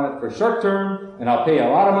said, I want it for short-term, and I'll pay a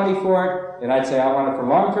lot of money for it, and I'd say, I want it for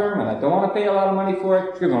long-term, and I don't want to pay a lot of money for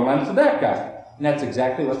it, you're going to lend to that guy. And that's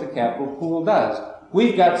exactly what the capital pool does.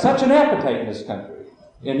 We've got such an appetite in this country.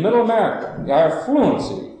 In Middle America, our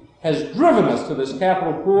affluency has driven us to this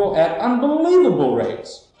capital pool at unbelievable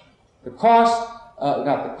rates. The cost, not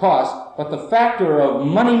the cost, but the factor of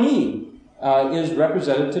money need is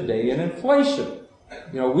represented today in inflation.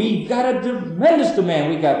 We've got a tremendous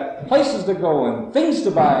demand. We've got places to go and things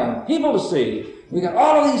to buy and people to see. We've got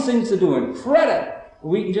all of these things to do and credit.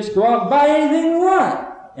 We can just go out and buy anything we want.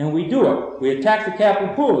 And we do it. We attack the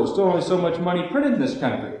capital pool. There's still only so much money printed in this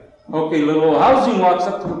country. Okay, little housing walks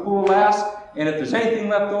up to the pool last, and if there's anything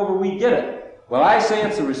left over, we get it. Well, I say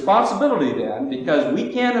it's a responsibility then, because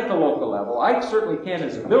we can at the local level. I certainly can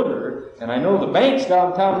as a builder, and I know the banks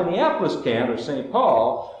downtown Minneapolis can, or St.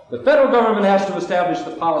 Paul. The federal government has to establish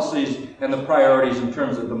the policies and the priorities in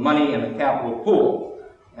terms of the money and the capital pool.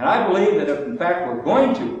 And I believe that if, in fact, we're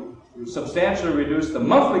going to substantially reduce the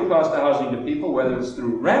monthly cost of housing to people, whether it's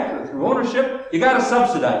through rent or through ownership, you got to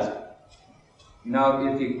subsidize it. Now,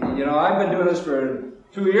 I've been doing this for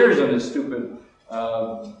 2 years on this stupid,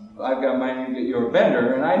 I've got mine, you get your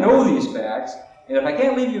vendor, and I know these facts, and if I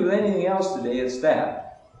can't leave you with anything else today, it's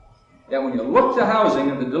that when you look to housing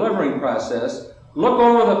and the delivering process, look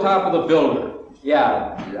over the top of the builder.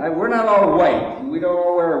 Yeah, we're not all white, we don't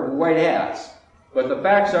all wear white hats, but the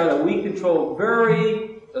facts are that we control a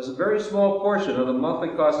very small portion of the monthly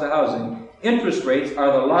cost of housing. Interest rates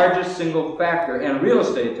are the largest single factor, and real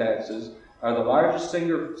estate taxes are the largest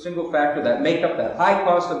single factor that make up that high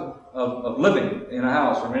cost of living in a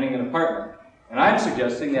house or renting an apartment. And I'm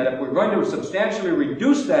suggesting that if we're going to substantially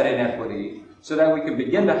reduce that inequity so that we can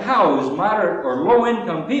begin to house moderate or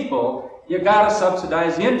low-income people, you got to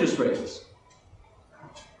subsidize the interest rates.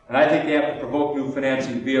 And I think they have to provoke new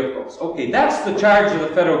financing vehicles. Okay, that's the charge of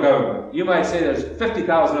the federal government. You might say there's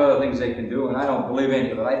 50,000 other things they can do, and I don't believe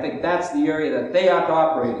any of it. I think that's the area that they ought to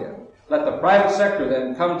operate in. Let the private sector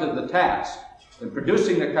then come to the task in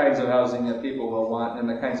producing the kinds of housing that people will want and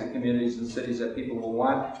the kinds of communities and cities that people will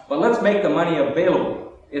want. But let's make the money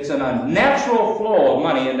available. It's an unnatural flow of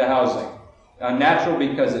money into housing. Unnatural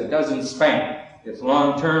because it doesn't span. It's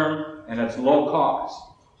long-term and it's low cost.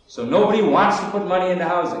 So nobody wants to put money into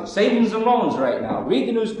housing. Savings and loans right now. Read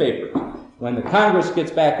the newspaper. When the Congress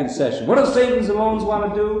gets back in session, what do savings and loans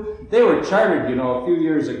want to do? They were chartered, you know, a few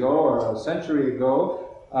years ago or a century ago,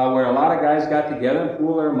 where a lot of guys got together and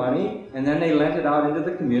pooled their money, and then they lent it out into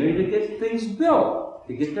the community to get things built,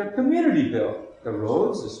 to get their community built. The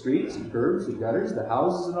roads, the streets, the curbs, the gutters, the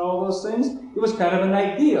houses, and all those things. It was kind of an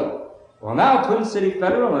ideal. Well, now Twin City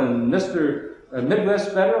Federal and Mr.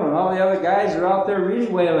 Midwest Federal and all the other guys are out there really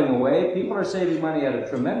wailing away. People are saving money at a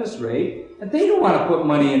tremendous rate, and they don't want to put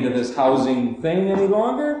money into this housing thing any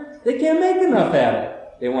longer. They can't make enough at it.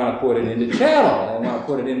 They want to put it into chattel. They want to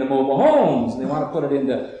put it into mobile homes. They want to put it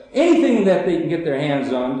into anything that they can get their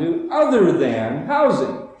hands on to other than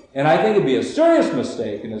housing. And I think it'd be a serious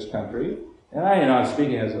mistake in this country. And I'm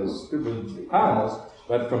speaking as a stupid economist,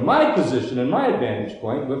 but from my position and my advantage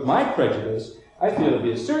point, with my prejudice, I feel it'd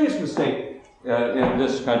be a serious mistake in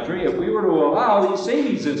this country if we were to allow these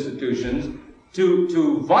savings institutions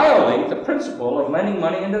to violate the principle of lending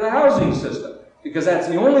money into the housing system. Because that's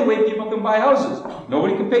the only way people can buy houses.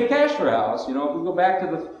 Nobody can pay cash for a house. You know, if we go back to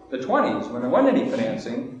the 20s when there wasn't any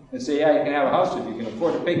financing and say, yeah, you can have a house if you can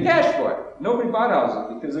afford to pay cash for it. Nobody bought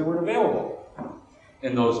houses because they weren't available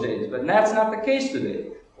in those days. But that's not the case today.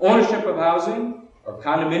 Ownership of housing, or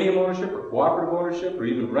condominium ownership, or cooperative ownership, or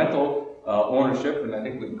even rental ownership, and I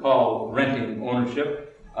think we can call renting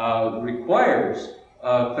ownership, requires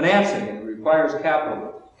financing and requires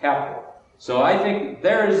capital. So I think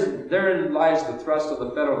therein lies the thrust of the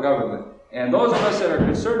federal government. And those of us that are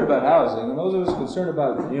concerned about housing, and those of us concerned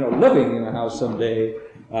about, living in a house someday,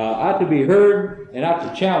 ought to be heard and ought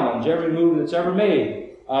to challenge every move that's ever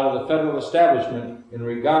made out of the federal establishment in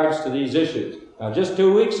regards to these issues. Now, just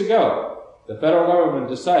 2 weeks ago, the federal government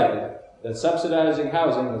decided that subsidizing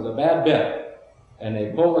housing was a bad bet. And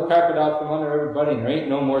they pulled the carpet out from under everybody, and there ain't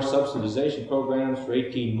no more subsidization programs for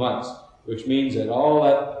 18 months, which means that all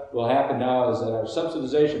that will happen now is that our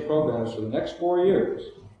subsidization programs for the next 4 years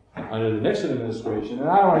under the Nixon administration, and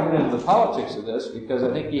I don't want to get into the politics of this because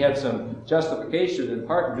I think he had some justification in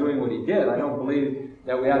part in doing what he did. I don't believe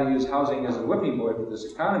that we ought to use housing as a whipping boy with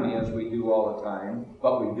this economy as we do all the time,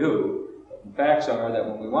 but we do. The facts are that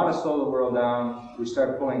when we want to slow the world down, we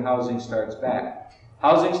start pulling housing starts back.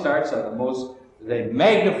 Housing starts are they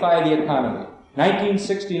magnify the economy.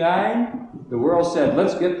 1969, the world said,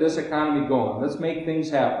 let's get this economy going. Let's make things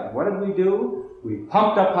happen. What did we do? We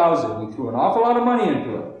pumped up housing. We threw an awful lot of money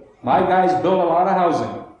into it. My guys built a lot of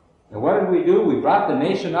housing. And what did we do? We brought the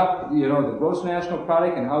nation up. The gross national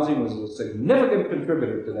product and housing was a significant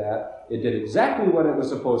contributor to that. It did exactly what it was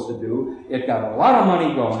supposed to do. It got a lot of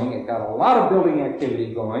money going. It got a lot of building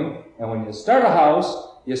activity going. And when you start a house,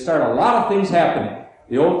 you start a lot of things happening.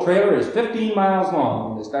 The old trailer is 15 miles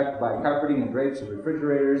long. They start to buy carpeting and drapes and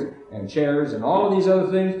refrigerators and chairs and all of these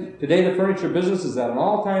other things. Today the furniture business is at an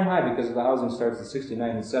all-time high because of the housing starts in 69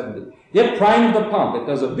 and 70. It primed the pump. It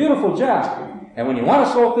does a beautiful job. And when you want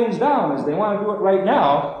to slow things down, as they want to do it right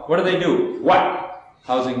now, what do? What?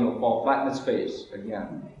 Housing will fall flat in its face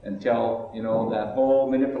again until, that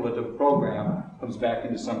whole manipulative program comes back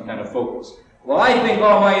into some kind of focus. Well, I think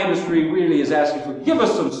all my industry really is asking for, give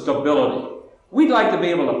us some stability. We'd like to be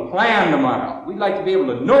able to plan tomorrow. We'd like to be able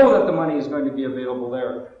to know that the money is going to be available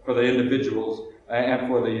there for the individuals and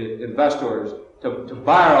for the investors to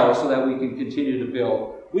borrow so that we can continue to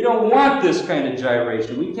build. We don't want this kind of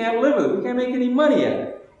gyration. We can't live with it. We can't make any money at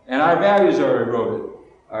it. And our values are eroded.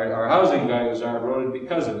 Our housing values are eroded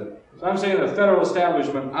because of it. So I'm saying the federal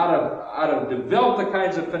establishment ought to develop the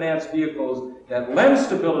kinds of finance vehicles that lend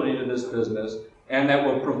stability to this business and that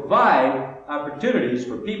will provide opportunities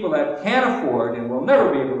for people that can't afford and will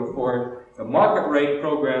never be able to afford the market rate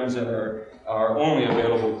programs that are only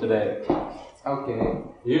available today. Okay,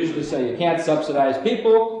 you usually say you can't subsidize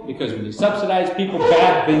people because when you subsidize people,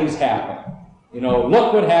 bad things happen.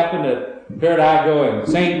 Look what happened at Verdago in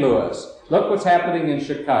St. Louis. Look what's happening in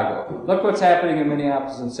Chicago. Look what's happening in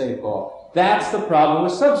Minneapolis and St. Paul. That's the problem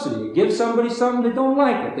with subsidy. You give somebody something, they don't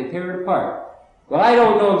like it. They tear it apart. Well, I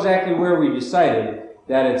don't know exactly where we decided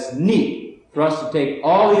that it's neat for us to take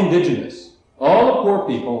all the indigenous, all the poor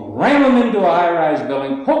people, ram them into a high-rise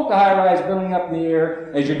building, poke the high-rise building up in the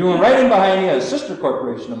air, as you're doing right in behind you. A sister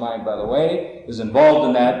corporation of mine, by the way, is involved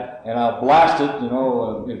in that, and I'll blast it,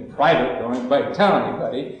 in private. Don't anybody tell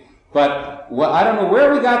anybody. But I don't know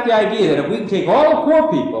where we got the idea that if we can take all the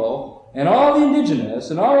poor people and all the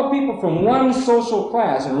indigenous and all the people from one social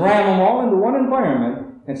class and ram them all into one environment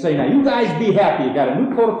and say, now you guys be happy. You got a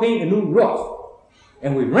new coat of paint and a new roof.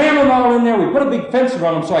 And we ram them all in there. We put a big fence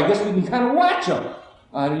around them so I guess we can kind of watch them.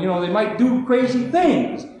 They might do crazy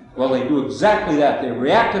things. Well, they do exactly that. They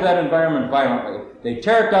react to that environment violently. They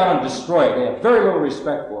tear it down and destroy it. They have very little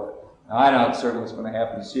respect for it. Now, I know certainly what's going to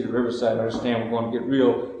happen. You see the Riverside, I understand we're going to get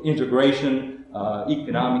real integration,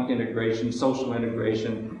 economic integration, social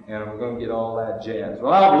integration, and we're going to get all that jazz.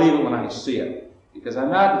 Well, I'll believe it when I see it, because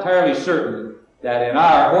I'm not entirely certain that in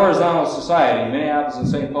our horizontal society, Minneapolis and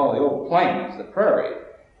St. Paul, the old plains, the prairie,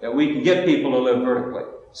 that we can get people to live vertically,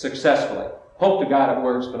 successfully. Hope to God it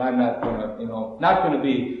works, but I'm not going to, not going to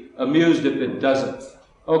be amused if it doesn't.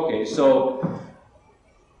 Okay, so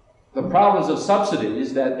the problems of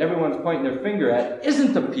subsidies that everyone's pointing their finger at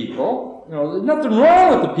isn't the people. There's nothing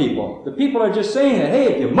wrong with the people. The people are just saying that,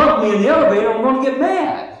 hey, if you mug me in the elevator, I'm going to get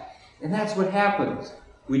mad. And that's what happens.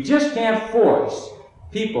 We just can't force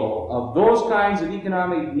people of those kinds of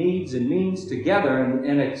economic needs and means together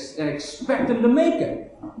and expect them to make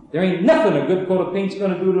it. There ain't nothing a good coat of paint's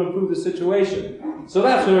going to do to improve the situation. So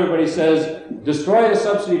that's what everybody says, destroy the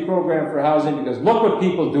subsidy program for housing, because look what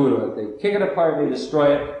people do to it. They kick it apart, they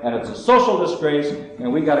destroy it, and it's a social disgrace,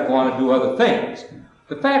 and we got to go on and do other things.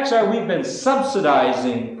 The facts are we've been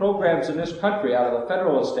subsidizing programs in this country out of the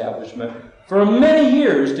federal establishment for many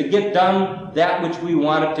years to get done that which we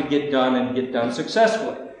wanted to get done and get done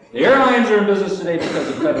successfully. The airlines are in business today because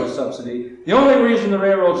of federal subsidy. The only reason the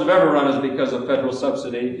railroads have ever run is because of federal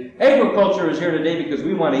subsidy. Agriculture is here today because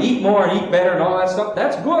we want to eat more and eat better and all that stuff.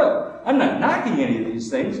 That's good. I'm not knocking any of these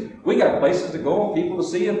things. We got places to go and people to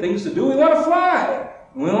see and things to do. We want to fly.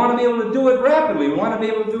 We want to be able to do it rapidly. We want to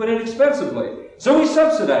be able to do it inexpensively. So we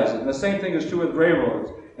subsidize it. And the same thing is true with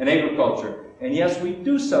railroads and agriculture. And yes, we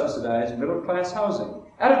do subsidize middle-class housing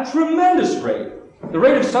at a tremendous rate. The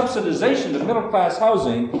rate of subsidization of middle-class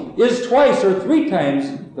housing is 2 or 3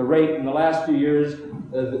 times the rate in the last few years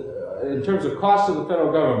in terms of cost of the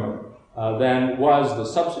federal government than was the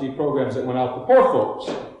subsidy programs that went out to poor folks.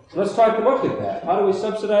 So let's take a look at that. How do we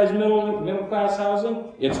subsidize middle-class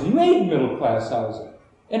housing? It's made middle-class housing.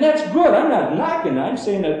 And that's good. I'm not knocking it. I'm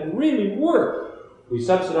saying it really worked. We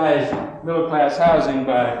subsidize middle-class housing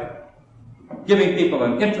by giving people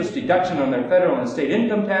an interest deduction on their federal and state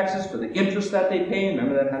income taxes for the interest that they pay.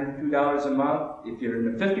 Remember that $102 a month? If you're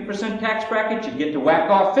in the 50% tax bracket, you get to whack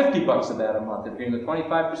off $50 of that a month. If you're in the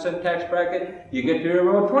 25% tax bracket, you get to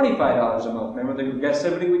erode $25 a month. Remember the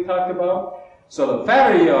aggressivity we talked about? So the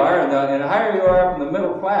fatter you are and the higher you are from the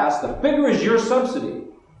middle class, the bigger is your subsidy.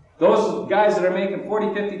 Those guys that are making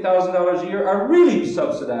 $40,000, $50,000 a year are really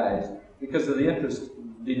subsidized because of the interest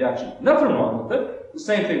deduction. Nothing wrong with it. The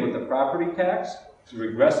same thing with the property tax. It's a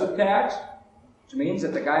regressive tax, which means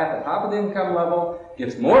that the guy at the top of the income level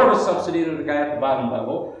gets more of a subsidy than the guy at the bottom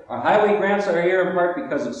level. Our highway grants are here in part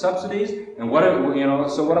because of subsidies. And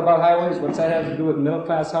so what about highways? What's that have to do with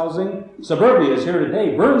middle-class housing? Suburbia is here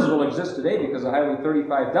today. Burnsville exists today because of Highway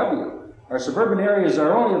 35W. Our suburban areas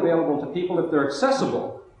are only available to people if they're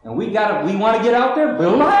accessible. And we want to get out there,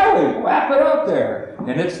 build a highway, whap it out there.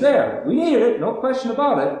 And it's there. We need it, no question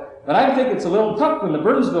about it. But I think it's a little tough when the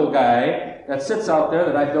Burnsville guy that sits out there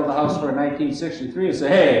that I built a house for in 1963 and say,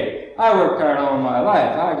 hey, I worked hard all my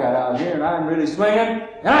life. I got out here and I'm really swinging.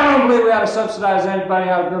 And I don't believe we ought to subsidize anybody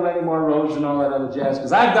how to build any more roads and all that other jazz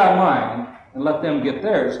because I've got mine and let them get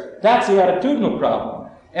theirs. That's the attitudinal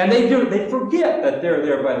problem. And they forget that they're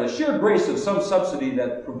there by the sheer grace of some subsidy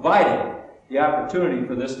that provided the opportunity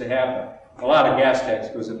for this to happen. A lot of gas tax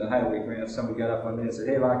goes into highway grants. Somebody got up one day and said,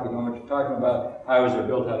 hey, Locke, you know what you're talking about? Highways are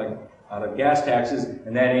built out of gas taxes,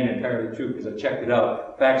 and that ain't entirely true because I checked it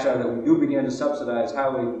out. Facts are that we do begin to subsidize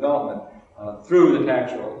highway development through the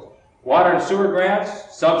tax rolls. Water and sewer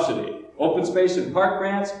grants, subsidy. Open space and park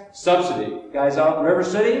grants, subsidy. Guys out in River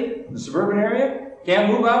City, the suburban area,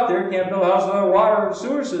 can't move out there, can't build a house without a water and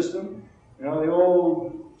sewer system. The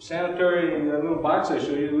old sanitary little box I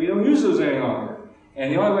showed you, we don't use those any longer. And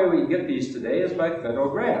the only way we can get these today is by federal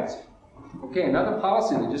grants. Okay, another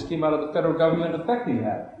policy that just came out of the federal government affecting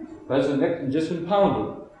that. President Nixon just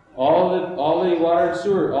impounded all the water and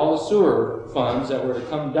sewer, all the sewer funds that were to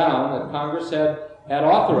come down that Congress had had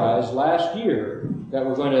authorized last year that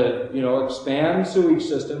we're going to, you know, expand sewage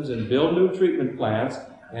systems and build new treatment plants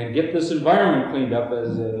and get this environment cleaned up,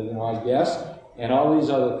 as you know, I guess, and all these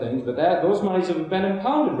other things. But those monies have been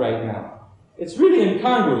impounded right now. It's really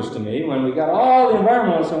incongruous to me when we got all the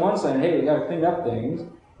environmentalists on one side, hey, we got to clean up things.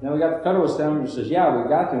 Then we got the federalist down who says, yeah, we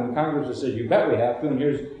got to, and Congress just says, you bet we have to, and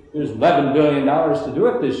here's $11 billion to do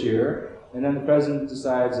it this year. And then the president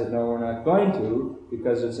decides that no, we're not going to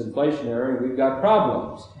because it's inflationary and we've got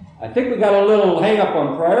problems. I think we got a little hang up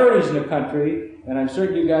on priorities in the country, and I'm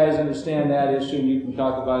certain you guys understand that issue and you can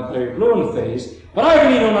talk about it until you're blue in the face, but I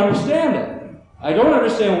really don't understand it. I don't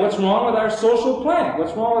understand what's wrong with our social plan,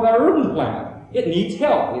 what's wrong with our urban plan. It needs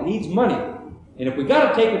help, it needs money. And if we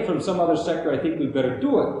got to take it from some other sector, I think we better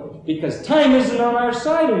do it, because time isn't on our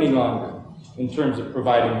side any longer in terms of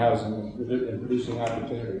providing housing and producing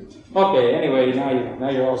opportunities. Okay, anyway, now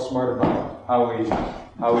you're all smart about how we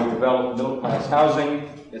develop middle-class housing.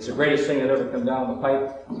 It's the greatest thing that ever come down the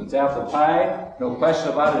pipe since apple pie. No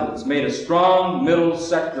question about it. It's made a strong middle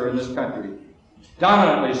sector in this country.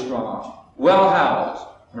 Dominantly strong, well-housed,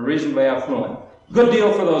 and reasonably affluent. Good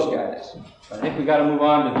deal for those guys. I think we got to move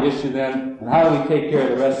on to the issue then, and how do we take care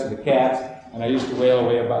of the rest of the cats? And I used to wail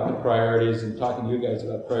away about the priorities, and talking to you guys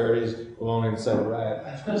about priorities will only incite a riot.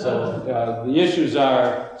 So the issues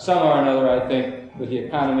are, somehow or another, I think, with the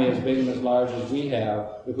economy as big and as large as we have,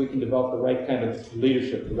 if we can develop the right kind of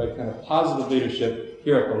leadership, the right kind of positive leadership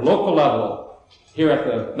here at the local level, here at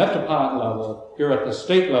the metropolitan level, here at the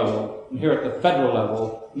state level, and here at the federal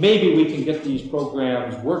level, maybe we can get these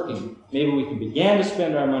programs working. Maybe we can begin to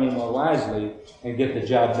spend our money more wisely and get the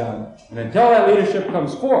job done. And until that leadership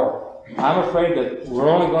comes forth, I'm afraid that we're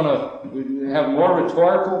only going to have more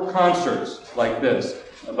rhetorical concerts like this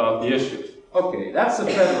about the issue. Okay, that's the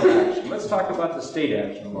federal action. Let's talk about the state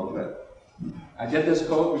action a little bit. I did this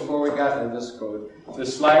code before we got to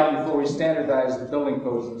this slide before we standardized the building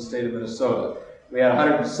codes in the state of Minnesota. We had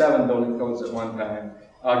 107 building codes at one time.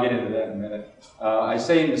 I'll get into that in a minute. I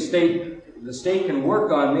say the state can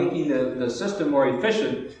work on making the system more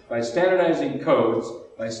efficient by standardizing codes,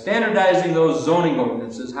 by standardizing those zoning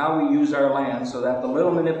ordinances, how we use our land, so that the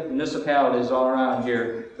little municipalities all around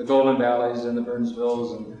here, the Golden Valleys and the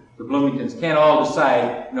Burnsvilles and the Bloomingtons, can't all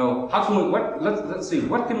decide, you know, how can we, let's see,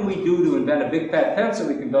 what can we do to invent a big fat fence that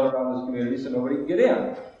we can build around this community so nobody can get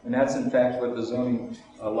in? And that's in fact what the zoning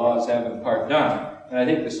laws have in part done. And I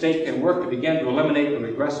think the state can work to begin to eliminate the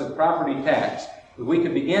regressive property tax. If we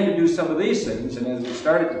can begin to do some of these things, and as we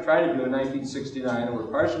started to try to do in 1969, and we're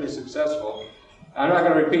partially successful, I'm not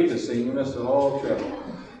going to repeat this thing, you missed the whole trip.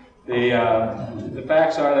 The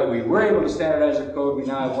facts are that we were able to standardize a code. We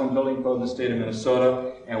now have one building code in the state of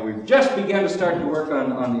Minnesota, and we've just begun to start to work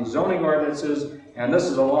on these zoning ordinances, and this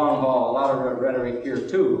is a long haul, a lot of rhetoric here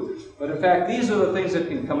too. But in fact, these are the things that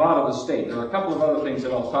can come out of the state. There are a couple of other things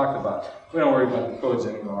that I'll talk about. We don't worry about the codes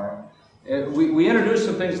anymore. We introduced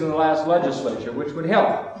some things in the last legislature which would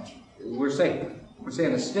help. We're saying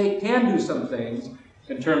the state can do some things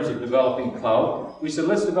in terms of developing clout. We said,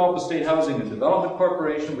 let's develop a state housing and development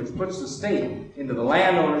corporation which puts the state into the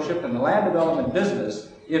land ownership and the land development business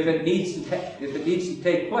if it needs to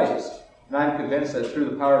take place. And I'm convinced that through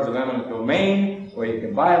the powers of eminent domain, where you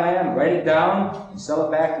can buy land, write it down, and sell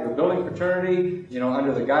it back to the building fraternity, you know,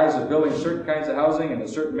 under the guise of building certain kinds of housing and a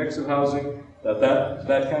certain mix of housing,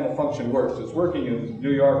 that kind of function works. It's working in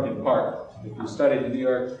New York in part. If you study the New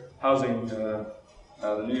York housing, the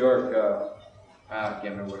New York, I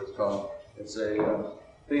can't remember what it's called. It's a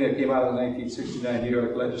thing that came out of the 1969 New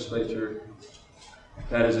York legislature.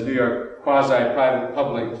 That is a New York quasi-private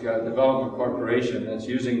public development corporation that's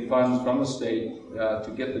using funds from the state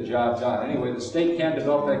to get the job done. Anyway, the state can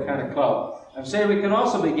develop that kind of clout. I'm saying we can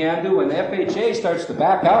also begin to, when the FHA starts to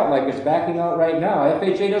back out like it's backing out right now,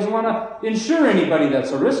 FHA doesn't want to insure anybody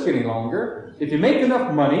that's a risk any longer. If you make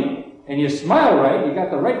enough money and you smile right, you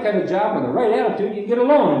got the right kind of job and the right attitude, you get a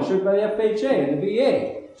loan insured by the FHA and the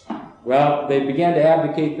VA. Well, they began to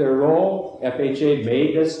abdicate their role. FHA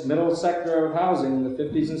made this middle sector of housing in the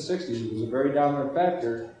 50s and 60s. It was a very dominant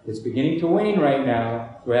factor. It's beginning to wane right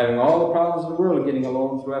now. We're having all the problems in the world of getting a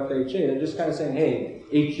loan through FHA. They're just kind of saying, hey,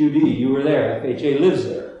 HUD, you were there. FHA lives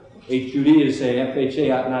there. HUD is saying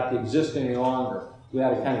FHA ought not to exist any longer. We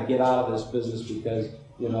ought to kind of get out of this business because,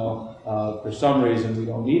 you know, for some reason we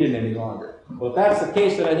don't need it any longer. Well, if that's the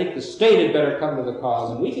case, then I think the state had better come to the cause,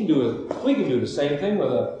 and we can do the same thing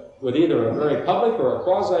with either a very public or a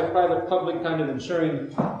quasi-private public kind of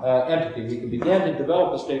insuring entity. We can begin to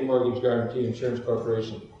develop a state mortgage guarantee insurance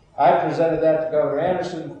corporation. I presented that to Governor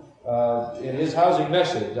Anderson in his housing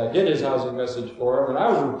message. I did his housing message for him, and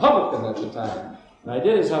I was a Republican at the time. And I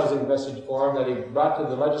did his housing message forum that he brought to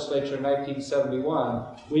the legislature in 1971.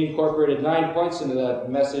 We incorporated 9 points into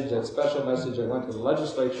that message, that special message that went to the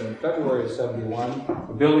legislature in February of 71.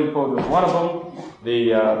 The building code was one of them.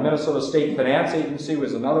 The Minnesota State Finance Agency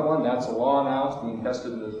was another one. That's a law now. It's being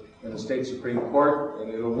tested in the state Supreme Court,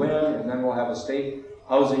 and it'll win. And then we'll have a state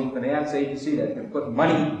housing finance agency that can put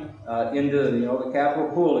money into the capital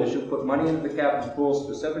pool issue, put money into the capital pool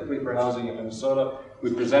specifically for housing in Minnesota.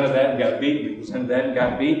 We presented that and got beat. We presented that and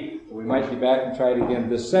got beat. We might be back and try it again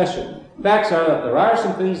this session. Facts are that there are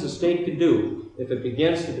some things the state can do if it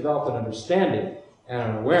begins to develop an understanding and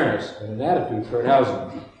an awareness and an attitude toward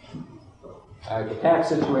housing. The tax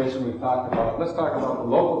situation we've talked about. Let's talk about the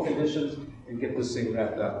local conditions and get this thing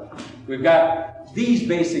wrapped up. We've got these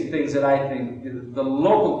basic things that I think the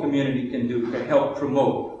local community can do to help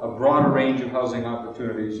promote a broader range of housing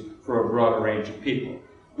opportunities for a broader range of people.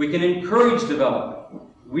 We can encourage development.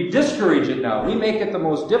 We discourage it now. We make it the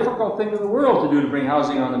most difficult thing in the world to do to bring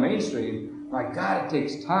housing on the mainstream. My God, it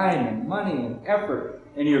takes time and money and effort,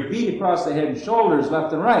 and you're beat across the head and shoulders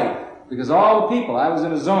left and right, because all the people, I was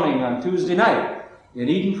in a zoning on Tuesday night in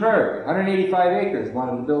Eden Prairie, 185 acres,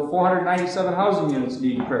 wanted to build 497 housing units in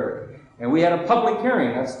Eden Prairie. And we had a public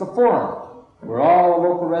hearing, that's the forum, where all the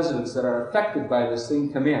local residents that are affected by this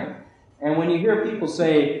thing come in. And when you hear people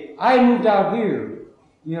say, I moved out here,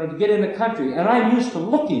 to get in the country, and I'm used to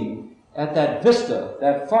looking at that vista,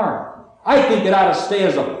 that farm. I think it ought to stay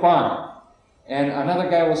as a farm. And another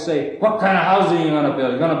guy will say, what kind of housing are you going to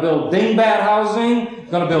build? You're going to build dingbat housing?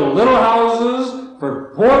 You're going to build little houses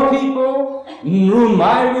for poor people? Ruin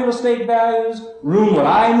my real estate values? Ruin what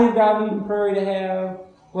I moved out of Eden Prairie to have?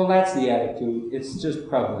 Well, that's the attitude. It's just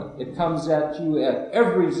prevalent. It comes at you at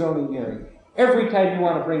every zoning hearing. Every time you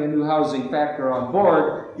want to bring a new housing factor on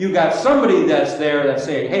board, you got somebody that's there that's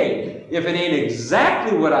saying, hey, if it ain't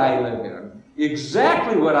exactly what I live in,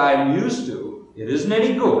 exactly what I'm used to, it isn't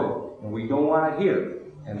any good, and we don't want it here.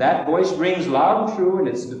 And that voice rings loud and true, and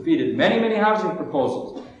it's defeated many, many housing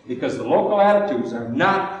proposals because the local attitudes are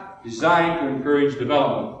not designed to encourage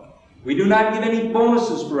development. We do not give any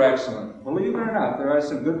bonuses for excellence. Believe it or not, there are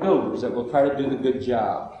some good builders that will try to do the good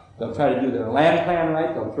job. They'll try to do their land plan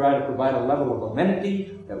right. They'll try to provide a level of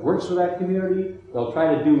amenity that works for that community. They'll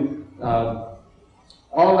try to do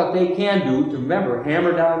all that they can do to, remember,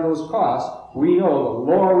 hammer down those costs. We know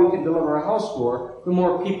the lower we can deliver a house for, the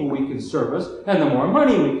more people we can service, and the more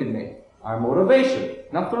money we can make. Our motivation.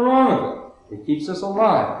 Nothing wrong with it. It keeps us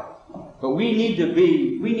alive. But we need to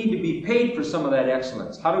be paid for some of that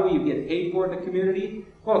excellence. How do we get paid for it in the community?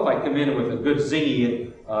 Well, if I come in with a good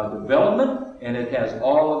zingy development, and it has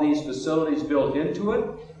all of these facilities built into it,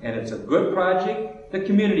 and it's a good project, the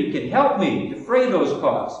community can help me defray those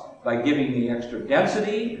costs by giving me extra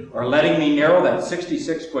density or letting me narrow that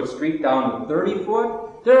 66-foot street down to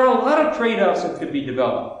 30-foot. There are a lot of trade-offs that could be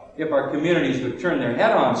developed if our communities would turn their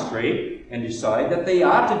head on straight and decide that they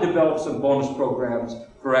ought to develop some bonus programs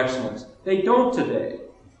for excellence. They don't today,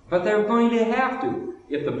 but they're going to have to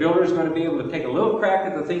if the builder is going to be able to take a little crack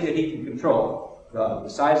at the thing that he can control, the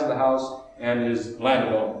size of the house and his land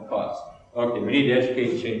development costs. Okay, we need to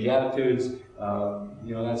educate and change attitudes.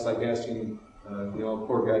 That's like asking a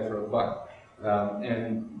poor guy for a buck.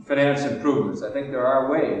 And finance improvements. I think there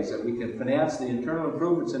are ways that we can finance the internal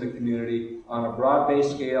improvements in the community on a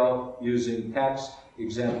broad-based scale using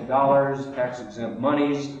tax-exempt dollars, tax-exempt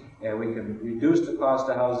monies, and we can reduce the cost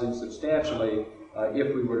of housing substantially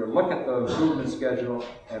if we were to look at the improvement schedule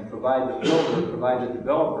and provide the builder, provide the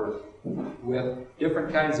developer with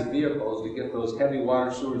different kinds of vehicles to get those heavy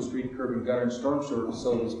water, sewer, street, curb, and gutter, and storm sewer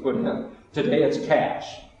facilities put in. Today it's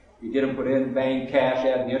cash. You get them put in, bang, cash,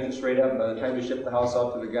 add the interest rate up, and by the time you ship the house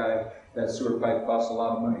out to the guy, that sewer pipe costs a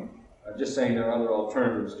lot of money. I'm just saying there are other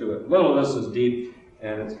alternatives to it. Little of this is deep,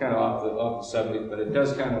 and it's kind of off the subject, but it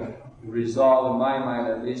does kind of resolve, in my mind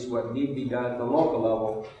at least, what need to be done at the local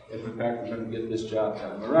level if, in fact, we're going to get this job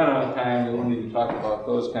done. We're running out of time. We don't need to talk about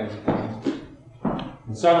those kinds of things.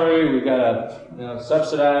 In summary, we've got to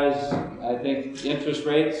subsidize, I think, interest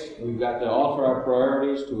rates. We've got to alter our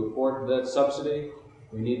priorities to afford that subsidy.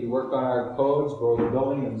 We need to work on our codes, both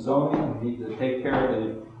building and zoning. We need to take care of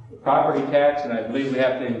the property tax, and I believe we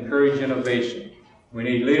have to encourage innovation. We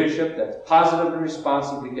need leadership that's positive and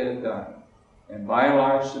responsive to get it done. And by and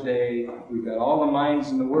large today, we've got all the minds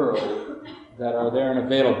in the world that are there and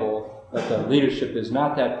available, but the leadership is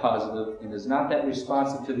not that positive and is not that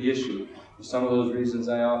responsive to the issue for some of those reasons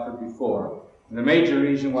I offered before. And the major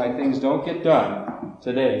reason why things don't get done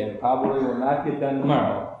today, and probably will not get done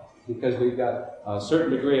tomorrow, because we've got a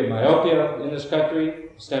certain degree of myopia in this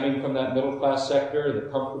country, stemming from that middle-class sector, the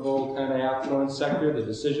comfortable kind of affluent sector, the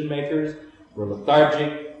decision makers. we're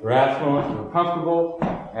lethargic, we're affluent, we're comfortable,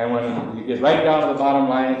 and when you get right down to the bottom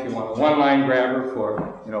line, if you want a one-line grabber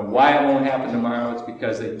for, you know, why it won't happen tomorrow, it's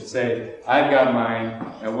because they can say, I've got mine,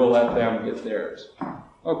 and we'll let them get theirs.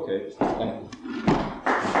 Okay, thank you.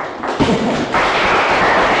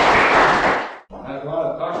 I want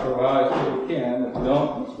to talk for a while, I sure we can. If you don't,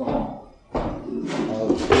 let's go home.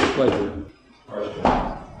 It's a pleasure.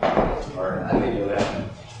 I think you'll have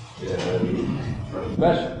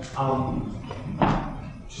Question?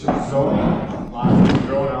 Should zoning lots be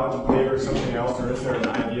thrown out in favor of something else, or is there an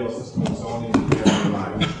ideal system of zoning you have in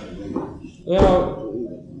mind? You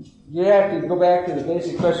know, you have to go back to the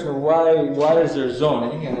basic question of why is there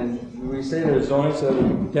zoning, and then we say there's zoning so that we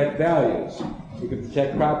can protect values. We can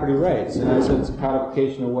protect property rights, and I said it's a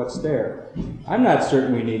codification of what's there. I'm not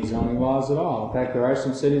certain we need zoning laws at all. In fact, there are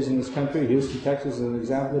some cities in this country, Houston, Texas is an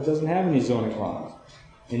example, that doesn't have any zoning laws.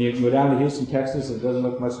 And you can go down to Houston, Texas, it doesn't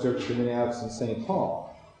look much different than Minneapolis and St. Paul.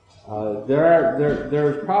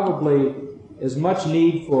 There's probably as much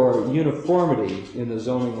need for uniformity in the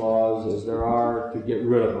zoning laws as there are to get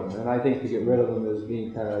rid of them. And I think to get rid of them is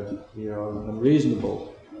being kind of, you know,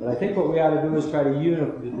 unreasonable. But I think what we ought to do is try to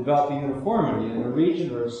develop a uniformity in a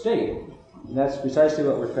region or a state. And that's precisely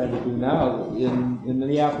what we're trying to do now in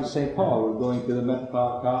Minneapolis, St. Paul. We're going to the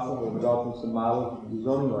Metropolitan Council, we're developing some models of the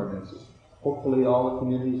zoning ordinances. Hopefully all the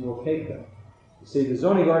communities will take them. You see, the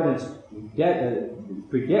zoning ordinance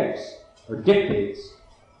predicts or dictates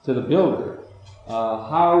to the builder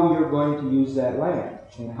how you're going to use that land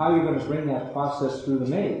and how you're going to bring that process through the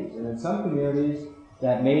maze. And in some communities,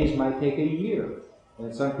 that maze might take a year. And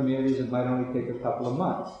in some communities, it might only take a couple of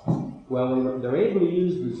months. Well, they're able to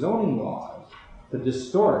use the zoning laws to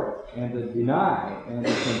distort and to deny and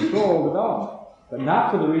to control development, but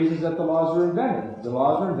not for the reasons that the laws were invented. The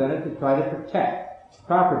laws were invented to try to protect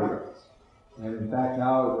property rights. And in fact,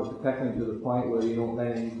 now we're protecting to the point where you don't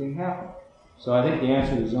let anything happen. So I think the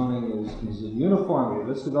answer to zoning is uniformity.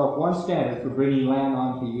 Let's develop one standard for bringing land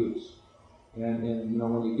onto use. And you know,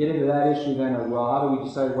 when you get into that issue then of, well, how do we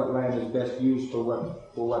decide what land is best used for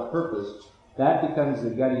what purpose, that becomes the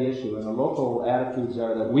gutty issue. And the local attitudes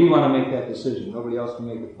are that we want to make that decision. Nobody else can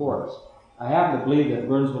make it for us. I happen to believe that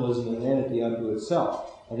Burnsville isn't an entity unto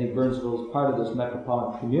itself. I think Burnsville is part of this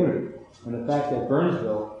metropolitan community. And the fact that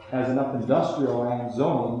Burnsville has enough industrial land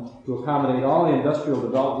zoning to accommodate all the industrial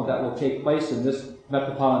development that will take place in this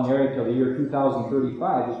metropolitan area till the year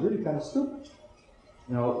 2035 is really kind of stupid.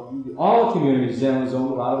 You know, all communities then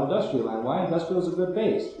zone a lot of industrial land. Why? Industrial is a good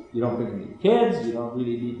base. You don't bring any kids. You don't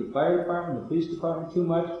really need the fire department, the police department too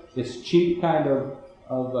much. It's cheap kind of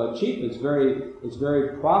cheap. It's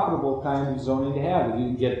very profitable kind of zoning to have if you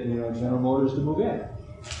can get, you know, General Motors to move in.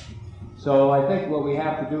 So I think what we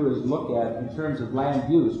have to do is look at, in terms of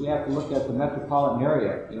land use, we have to look at the metropolitan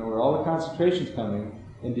area, you know, where all the concentration's coming,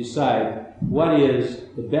 and decide what is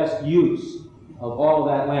the best use of all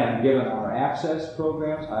that land, given our access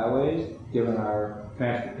programs, highways, given our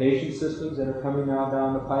transportation systems that are coming now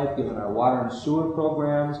down the pipe, given our water and sewer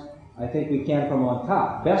programs. I think we can, from on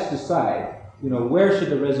top, best decide, you know, where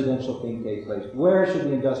should the residential thing take place? Where should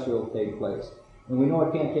the industrial take place? And we know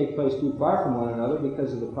it can't take place too far from one another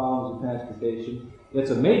because of the problems of transportation. It's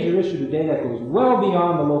a major issue today that goes well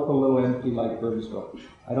beyond the local little entity like Burnsville.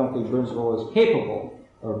 I don't think Burnsville is capable,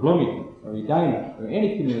 or Bloomington, or Edina, or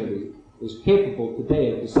any community is capable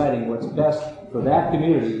today of deciding what's best for that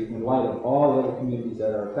community in light of all the other communities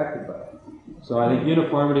that are affected by it. So I think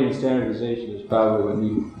uniformity and standardization is probably what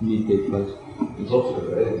need to take place. It's also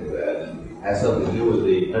related to that. Has something to do with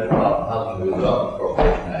the Metropolitan Housing Redevelopment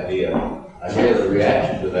Corporation idea. I hear the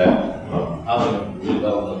reaction to that from housing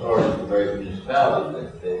redevelopment authorities in various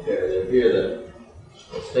municipalities. They fear that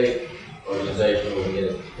the state organization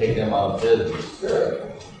will take them out of business.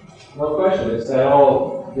 Sure. No question. It's that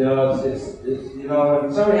whole, you know, it's you know,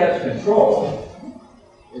 when somebody has control,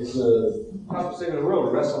 it's a toughest thing in the world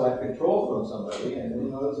to wrestle that control from somebody, and you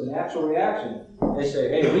know, it's a natural reaction. They say,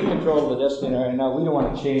 hey, we control the destiny right now, we don't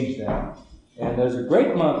want to change that. And there's a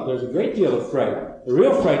great deal of fright. The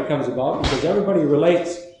real fright comes about because everybody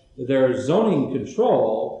relates their zoning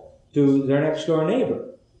control to their next door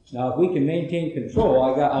neighbor. Now, if we can maintain control,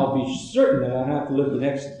 I'll be certain that I don't have to live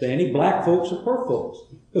next to any black folks or poor folks,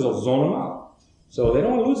 because I'll zone them out. So they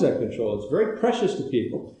don't want to lose that control. It's very precious to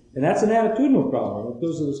people. And that's an attitudinal problem. It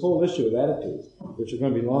goes to this whole issue of attitudes, which are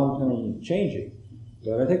going to be long-term changing.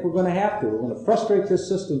 But I think we're going to have to. We're going to frustrate this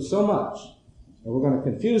system so much, and we're going to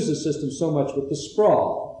confuse the system so much with the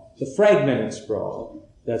sprawl, the fragmented sprawl,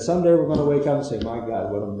 that someday we're going to wake up and say, my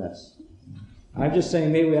God, what a mess. I'm just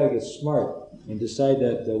saying maybe we ought to get smart and decide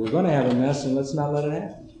that we're going to have a mess, and let's not let it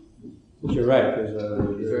happen. But you're right, Is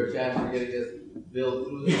there a chance we're getting this bill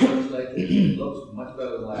through the legislature? It looks much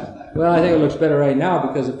better than last time. well, I think it looks better right now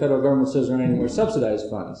because the federal government says there aren't any more subsidized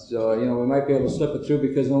funds. So, we might be able to slip it through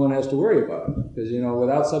because no one has to worry about it. Because,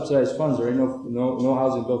 without subsidized funds, there ain't no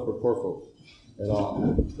housing built for poor folks at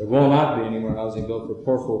all. There will not be any more housing built for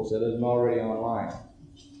poor folks that isn't already online.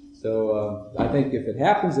 So, I think if it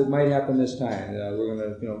happens, it might happen this time. We're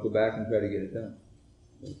going to, go back and try to get it done.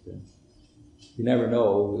 But, you never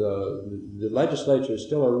know. The legislature is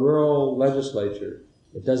still a rural legislature.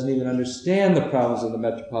 It doesn't even understand the problems in the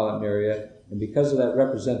metropolitan area, and because of that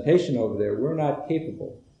representation over there, we're not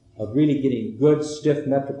capable of really getting good, stiff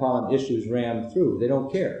metropolitan issues rammed through. They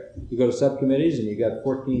don't care. You go to subcommittees and you got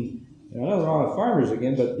 14, nothing wrong with farmers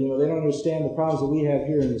again, but they don't understand the problems that we have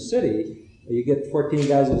here in the city. You get 14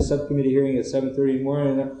 guys at a subcommittee hearing at 7:30 in the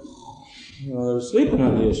morning, and they're sleeping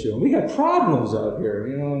on the issue. And we got problems out here,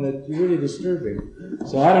 and it's really disturbing.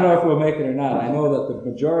 So I don't know if we'll make it or not. I know that the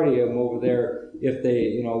majority of them over there, if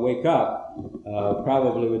they, wake up,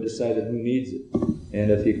 probably would decide that who needs it. And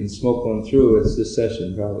if you can smoke one through, it's this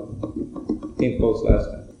session, probably. Came close last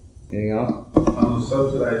time. Anything else? On the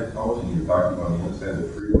subsidized housing, you're talking about the other side of the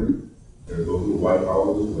freeway. There's those little white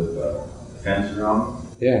houses with a fence around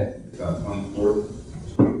them. Yeah. It's on 24th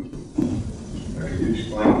Street. Could you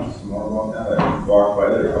explain some more about that? I walked by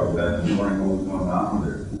there, how was that morning, what was going on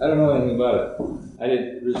there? I don't know anything about it. I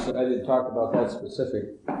didn't talk about that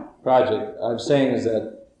specific project. I'm saying is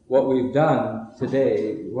that what we've done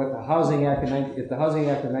today, what the Housing Act if the Housing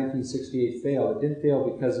Act of 1968 failed, it didn't fail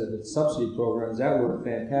because of its subsidy programs. That worked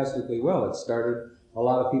fantastically well. It started a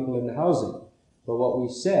lot of people into housing. But what we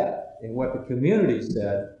said, and what the community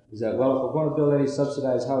said, is that, well, if we're going to build any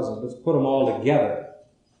subsidized housing, let's put them all together.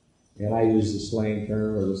 And I use the slang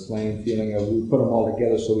term or the slang feeling of we put them all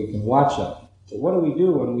together so we can watch them. But what do we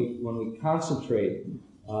do when we concentrate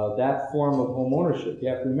that form of home ownership? You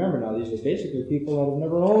have to remember now, these are basically people that have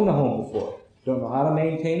never owned a home before, don't know how to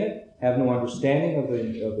maintain it, have no understanding of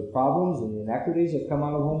the problems and the inequities that come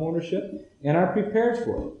out of home ownership, and aren't prepared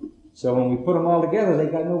for it. So when we put them all together,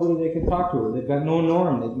 they've got nobody they can talk to, or they've got no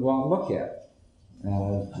norm they can go out and look at.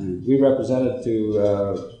 We represented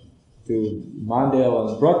to Mondale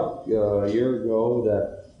and Brook a year ago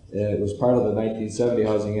that it was part of the 1970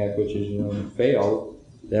 Housing Act, which is failed,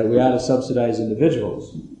 that we ought to subsidize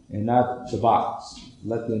individuals and not the box.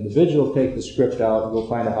 Let the individual take the script out and go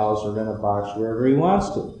find a house or rent a box wherever he wants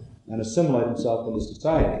to and assimilate himself into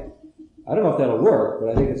society. I don't know if that'll work, but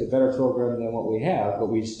I think it's a better program than what we have, but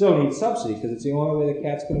we still need subsidy because it's the only way the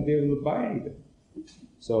cat's going to be able to buy anything.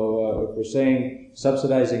 So if we're saying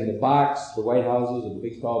subsidizing the box, the white houses, and the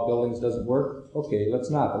big tall buildings doesn't work, okay,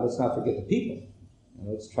 let's not. But let's not forget the people.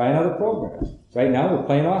 Let's try another program. Right now we're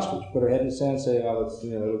playing ostrich. Put our head in the sand and say, oh,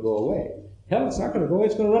 it'll go away. Hell, it's not going to go away.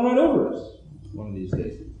 It's going to run right over us one of these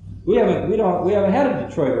days. We haven't had a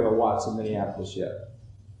Detroit or a Watts in Minneapolis yet.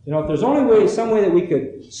 If there's some way that we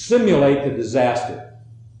could simulate the disaster,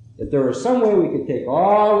 if there was some way we could take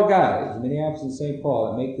all the guys in Minneapolis and St. Paul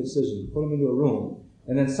and make decisions, put them into a room,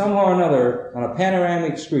 and then somehow or another, on a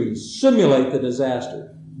panoramic screen, simulate the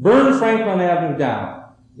disaster. Burn Franklin Avenue down,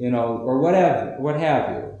 or what have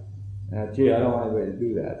you. Gee, I don't want anybody to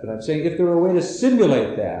do that. But I'm saying if there were a way to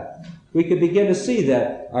simulate that, we could begin to see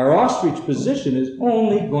that our ostrich position is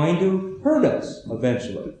only going to hurt us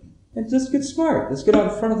eventually. And just get smart. Let's get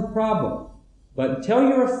out in front of the problem. But until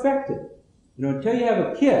you're affected, until you have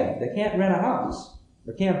a kid that can't rent a house,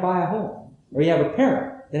 or can't buy a home, or you have a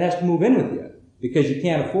parent that has to move in with you, because you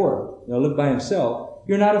can't afford, live by himself,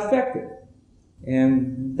 you're not affected.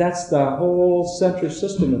 And that's the whole central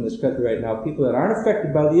system in this country right now, people that aren't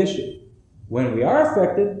affected by the issue. When we are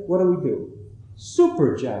affected, what do?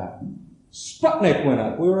 Super job. Sputnik went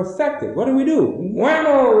up. We were affected. What do?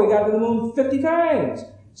 Whammo! We got to the moon 50 times.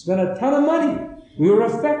 Spent a ton of money. We were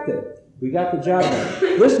affected. We got the job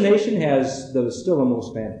done. This nation has still the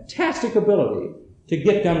most fantastic ability to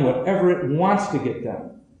get done whatever it wants to get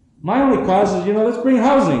done. My only cause is, let's bring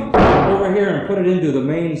housing over here and put it into the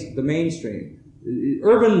mainstream. The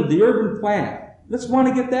urban plan. Let's want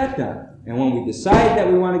to get that done. And when we decide that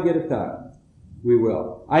we want to get it done, we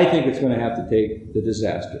will. I think it's going to have to take the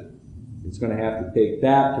disaster. It's going to have to take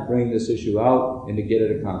that to bring this issue out and to get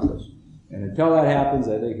it accomplished. And until that happens,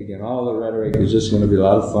 I think, again, all the rhetoric is just going to be a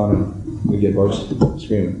lot of fun and we get horses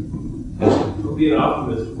screaming. We'll be an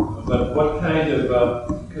optimist, but what kind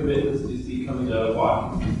of commitments do you see coming out of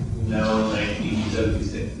Washington now in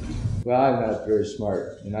 1976? Well, I'm not very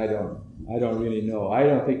smart, and I don't really know. I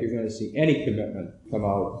don't think you're going to see any commitment come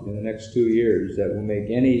out in the next 2 years that will make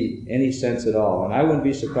any sense at all. And I wouldn't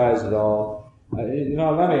be surprised at all I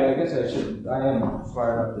guess I am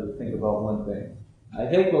smart enough to think about one thing. I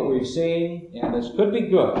think what we've seen, and this could be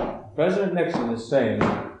good, President Nixon is saying,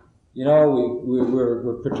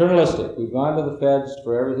 we're paternalistic. We've gone to the feds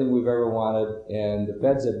for everything we've ever wanted, and the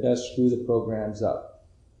feds at best screw the programs up.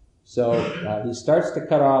 So he starts to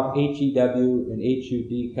cut off HEW and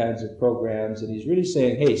HUD kinds of programs, and he's really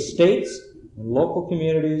saying, hey, states and local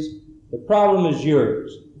communities, the problem is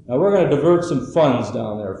yours. Now we're going to divert some funds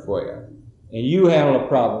down there for you, and you handle the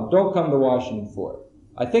problem. Don't come to Washington for it.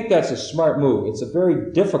 I think that's a smart move. It's a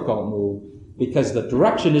very difficult move because the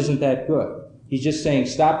direction isn't that good. He's just saying,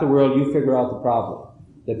 stop the world, you figure out the problem.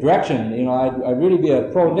 The direction, I'd really be a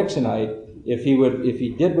pro-Nixonite if he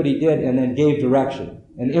did what he did and then gave direction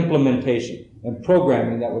and implementation and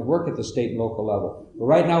programming that would work at the state and local level. But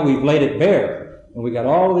right now we've laid it bare, and we got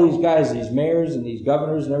all these guys, these mayors and these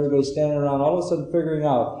governors and everybody standing around all of a sudden figuring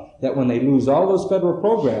out that when they lose all those federal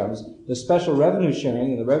programs, the special revenue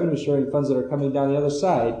sharing and the revenue sharing funds that are coming down the other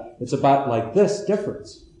side, it's about like this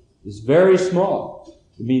difference. It's very small.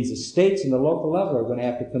 It means the states and the local level are going to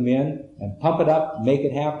have to come in and pump it up, make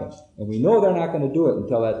it happen. And we know they're not going to do it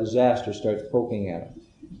until that disaster starts poking at them.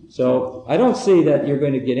 So I don't see that you're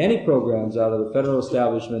going to get any programs out of the federal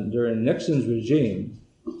establishment during Nixon's regime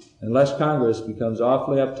unless Congress becomes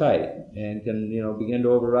awfully uptight and can, begin to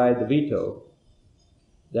override the veto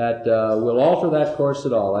that will alter that course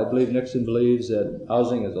at all. I believe Nixon believes that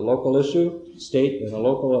housing is a local issue, state and a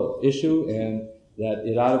local issue, and that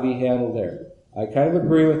it ought to be handled there. I kind of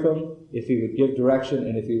agree with him if he would give direction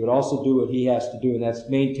and if he would also do what he has to do, and that's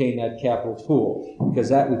maintain that capital pool, because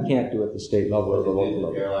that we can't do at the state level or the local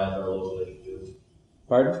level. The airlines are a local issue.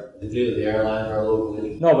 Pardon? The airlines are a local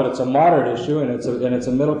issue. No, but it's a moderate issue and it's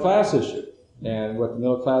a middle class issue. And what the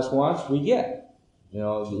middle class wants, we get. He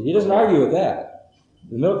doesn't argue with that.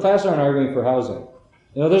 The middle class aren't arguing for housing.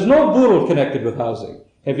 There's no boodle connected with housing.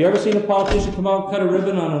 Have you ever seen a politician come out and cut a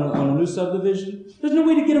ribbon on a new subdivision? There's no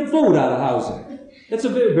way to get a vote out of housing. It's a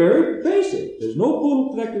very, very basic. There's no boodle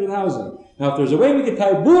connected with housing. Now, if there's a way we could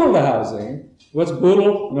tie boodle to housing, what's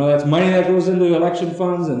boodle? That's money that goes into election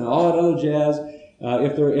funds and all that other jazz.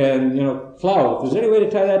 Flow. If there's any way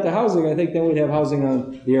to tie that to housing, I think then we'd have housing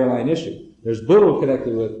on the airline issue. There's boodle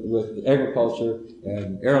connected with agriculture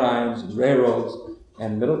and airlines and railroads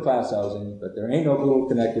and middle class housing, but there ain't no boodle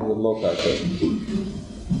connected with low cost housing.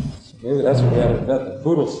 Maybe that's what we ought to invent, the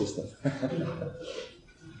boodle system.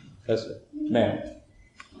 Yes, sir. Ma'am.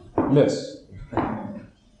 Miss.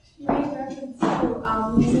 Reference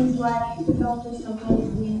to reasons why developers don't go to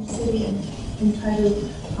the city and try to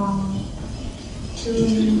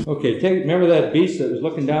Okay, remember that beast that was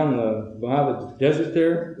looking down the Mojave Desert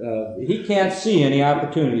there? He can't see any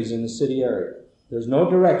opportunities in the city area. There's no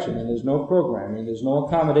direction and there's no programming, there's no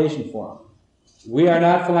accommodation for him. We are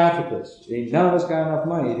not philanthropists. None of us got enough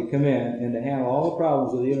money to come in and to handle all the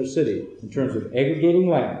problems of the inner city in terms of aggregating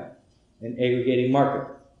land and aggregating market.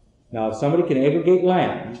 Now, if somebody can aggregate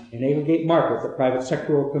land and aggregate market, the private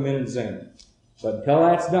sector will come in and zing. But until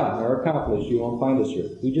that's done or accomplished, you won't find us here.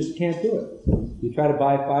 We just can't do it. You try to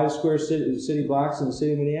buy 5 square city blocks in the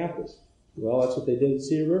city of Minneapolis. Well, that's what they did at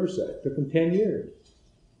Cedar Riverside. It took them 10 years.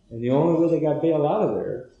 And the only way they got bailed out of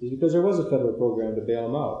there is because there was a federal program to bail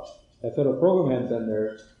them out. That federal program hadn't been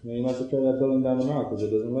there, you might have to tear that building down tomorrow because it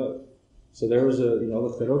doesn't live. So there was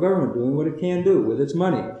the federal government doing what it can do with its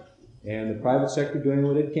money, and the private sector doing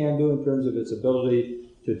what it can do in terms of its ability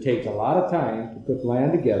to take a lot of time to put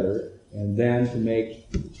land together and then to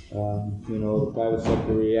make, the private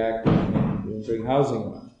sector react and bring housing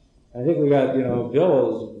on. I think we got,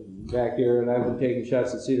 Bill is back here, and I've been taking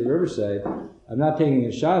shots at Cedar Riverside. I'm not taking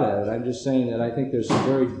a shot at it. I'm just saying that I think there's some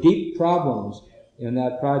very deep problems in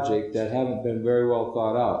that project that haven't been very well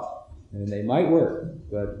thought out. And they might work,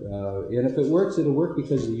 but and if it works, it'll work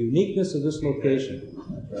because of the uniqueness of this location.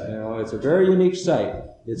 It's a very unique site.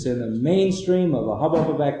 It's in the mainstream of a hubbub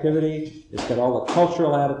of activity. It's got all the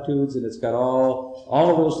cultural attitudes, and it's got all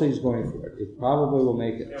of those things going for it. It probably will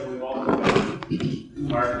make it. Yeah, we've also got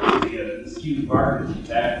the skewed market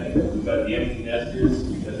back. We've got the empty nesters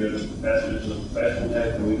because they're the professors and the professional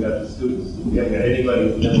type, and we've got the students. We haven't got anybody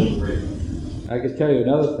who's never free. I could tell you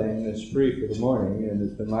another thing that's free for the morning, and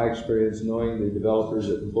it's been my experience knowing the developers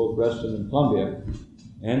at both Reston and Columbia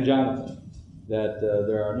and Jonathan, that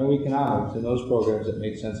there are no economics in those programs that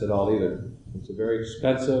make sense at all either. It's a very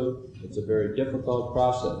expensive, it's a very difficult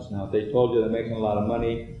process. Now, if they told you they're making a lot of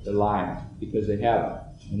money, they're lying because they haven't,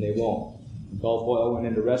 and they won't. Gulf Oil went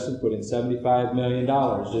into Reston, put in $75 million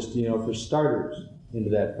just, for starters into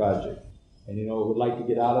that project. And, would like to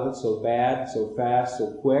get out of it so bad, so fast,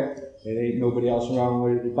 so quick, and ain't nobody else around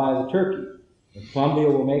ready to buy the turkey. And Columbia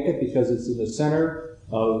will make it because it's in the center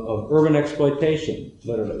of urban exploitation,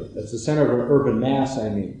 literally. That's the center of an urban mass, I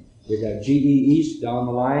mean. You got GE East down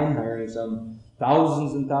the line, hiring some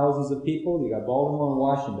thousands and thousands of people. You got Baltimore and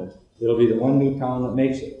Washington. It'll be the one new town that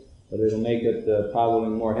makes it. But it'll make it probably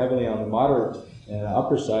more heavily on the moderate and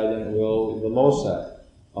upper side than it will the low side.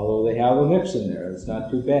 Although they have a mix in there, it's not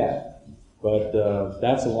too bad. But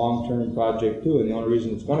that's a long-term project too, and the only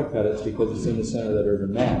reason it's going to cut it is because it's in the center of that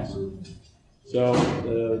urban mass. So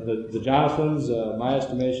the Jonathans, my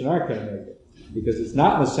estimation, aren't going to make it because it's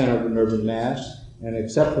not in the center of an urban mass, and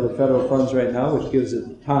except for the federal funds right now, which gives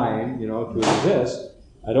it time, to exist,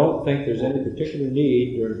 I don't think there's any particular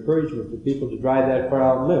need or encouragement for people to drive that far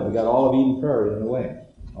out and live. We got all of Eden Prairie in the way,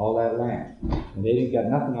 all that land, and they didn't got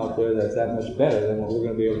nothing out there that's that much better than what we're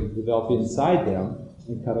going to be able to develop inside them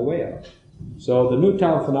and cut away out. So the new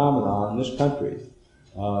town phenomenon in this country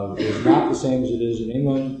is not the same as it is in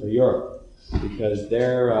England or Europe, because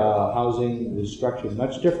their housing is structured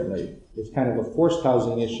much differently. It's kind of a forced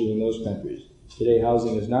housing issue in those countries. Today,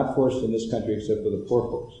 housing is not forced in this country except for the poor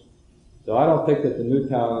folks. So I don't think that the new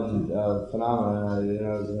town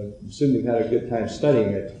phenomenon, assume you've had a good time studying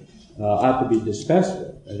it, ought to be dispensed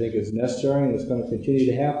with. I think it's necessary and it's going to continue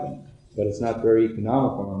to happen, but it's not very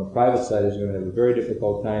economical. On the private side, is going to have a very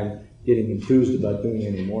difficult time getting enthused about doing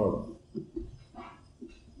any more of it.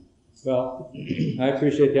 Well, I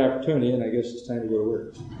appreciate the opportunity, and I guess it's time to go to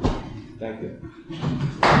work. Thank you.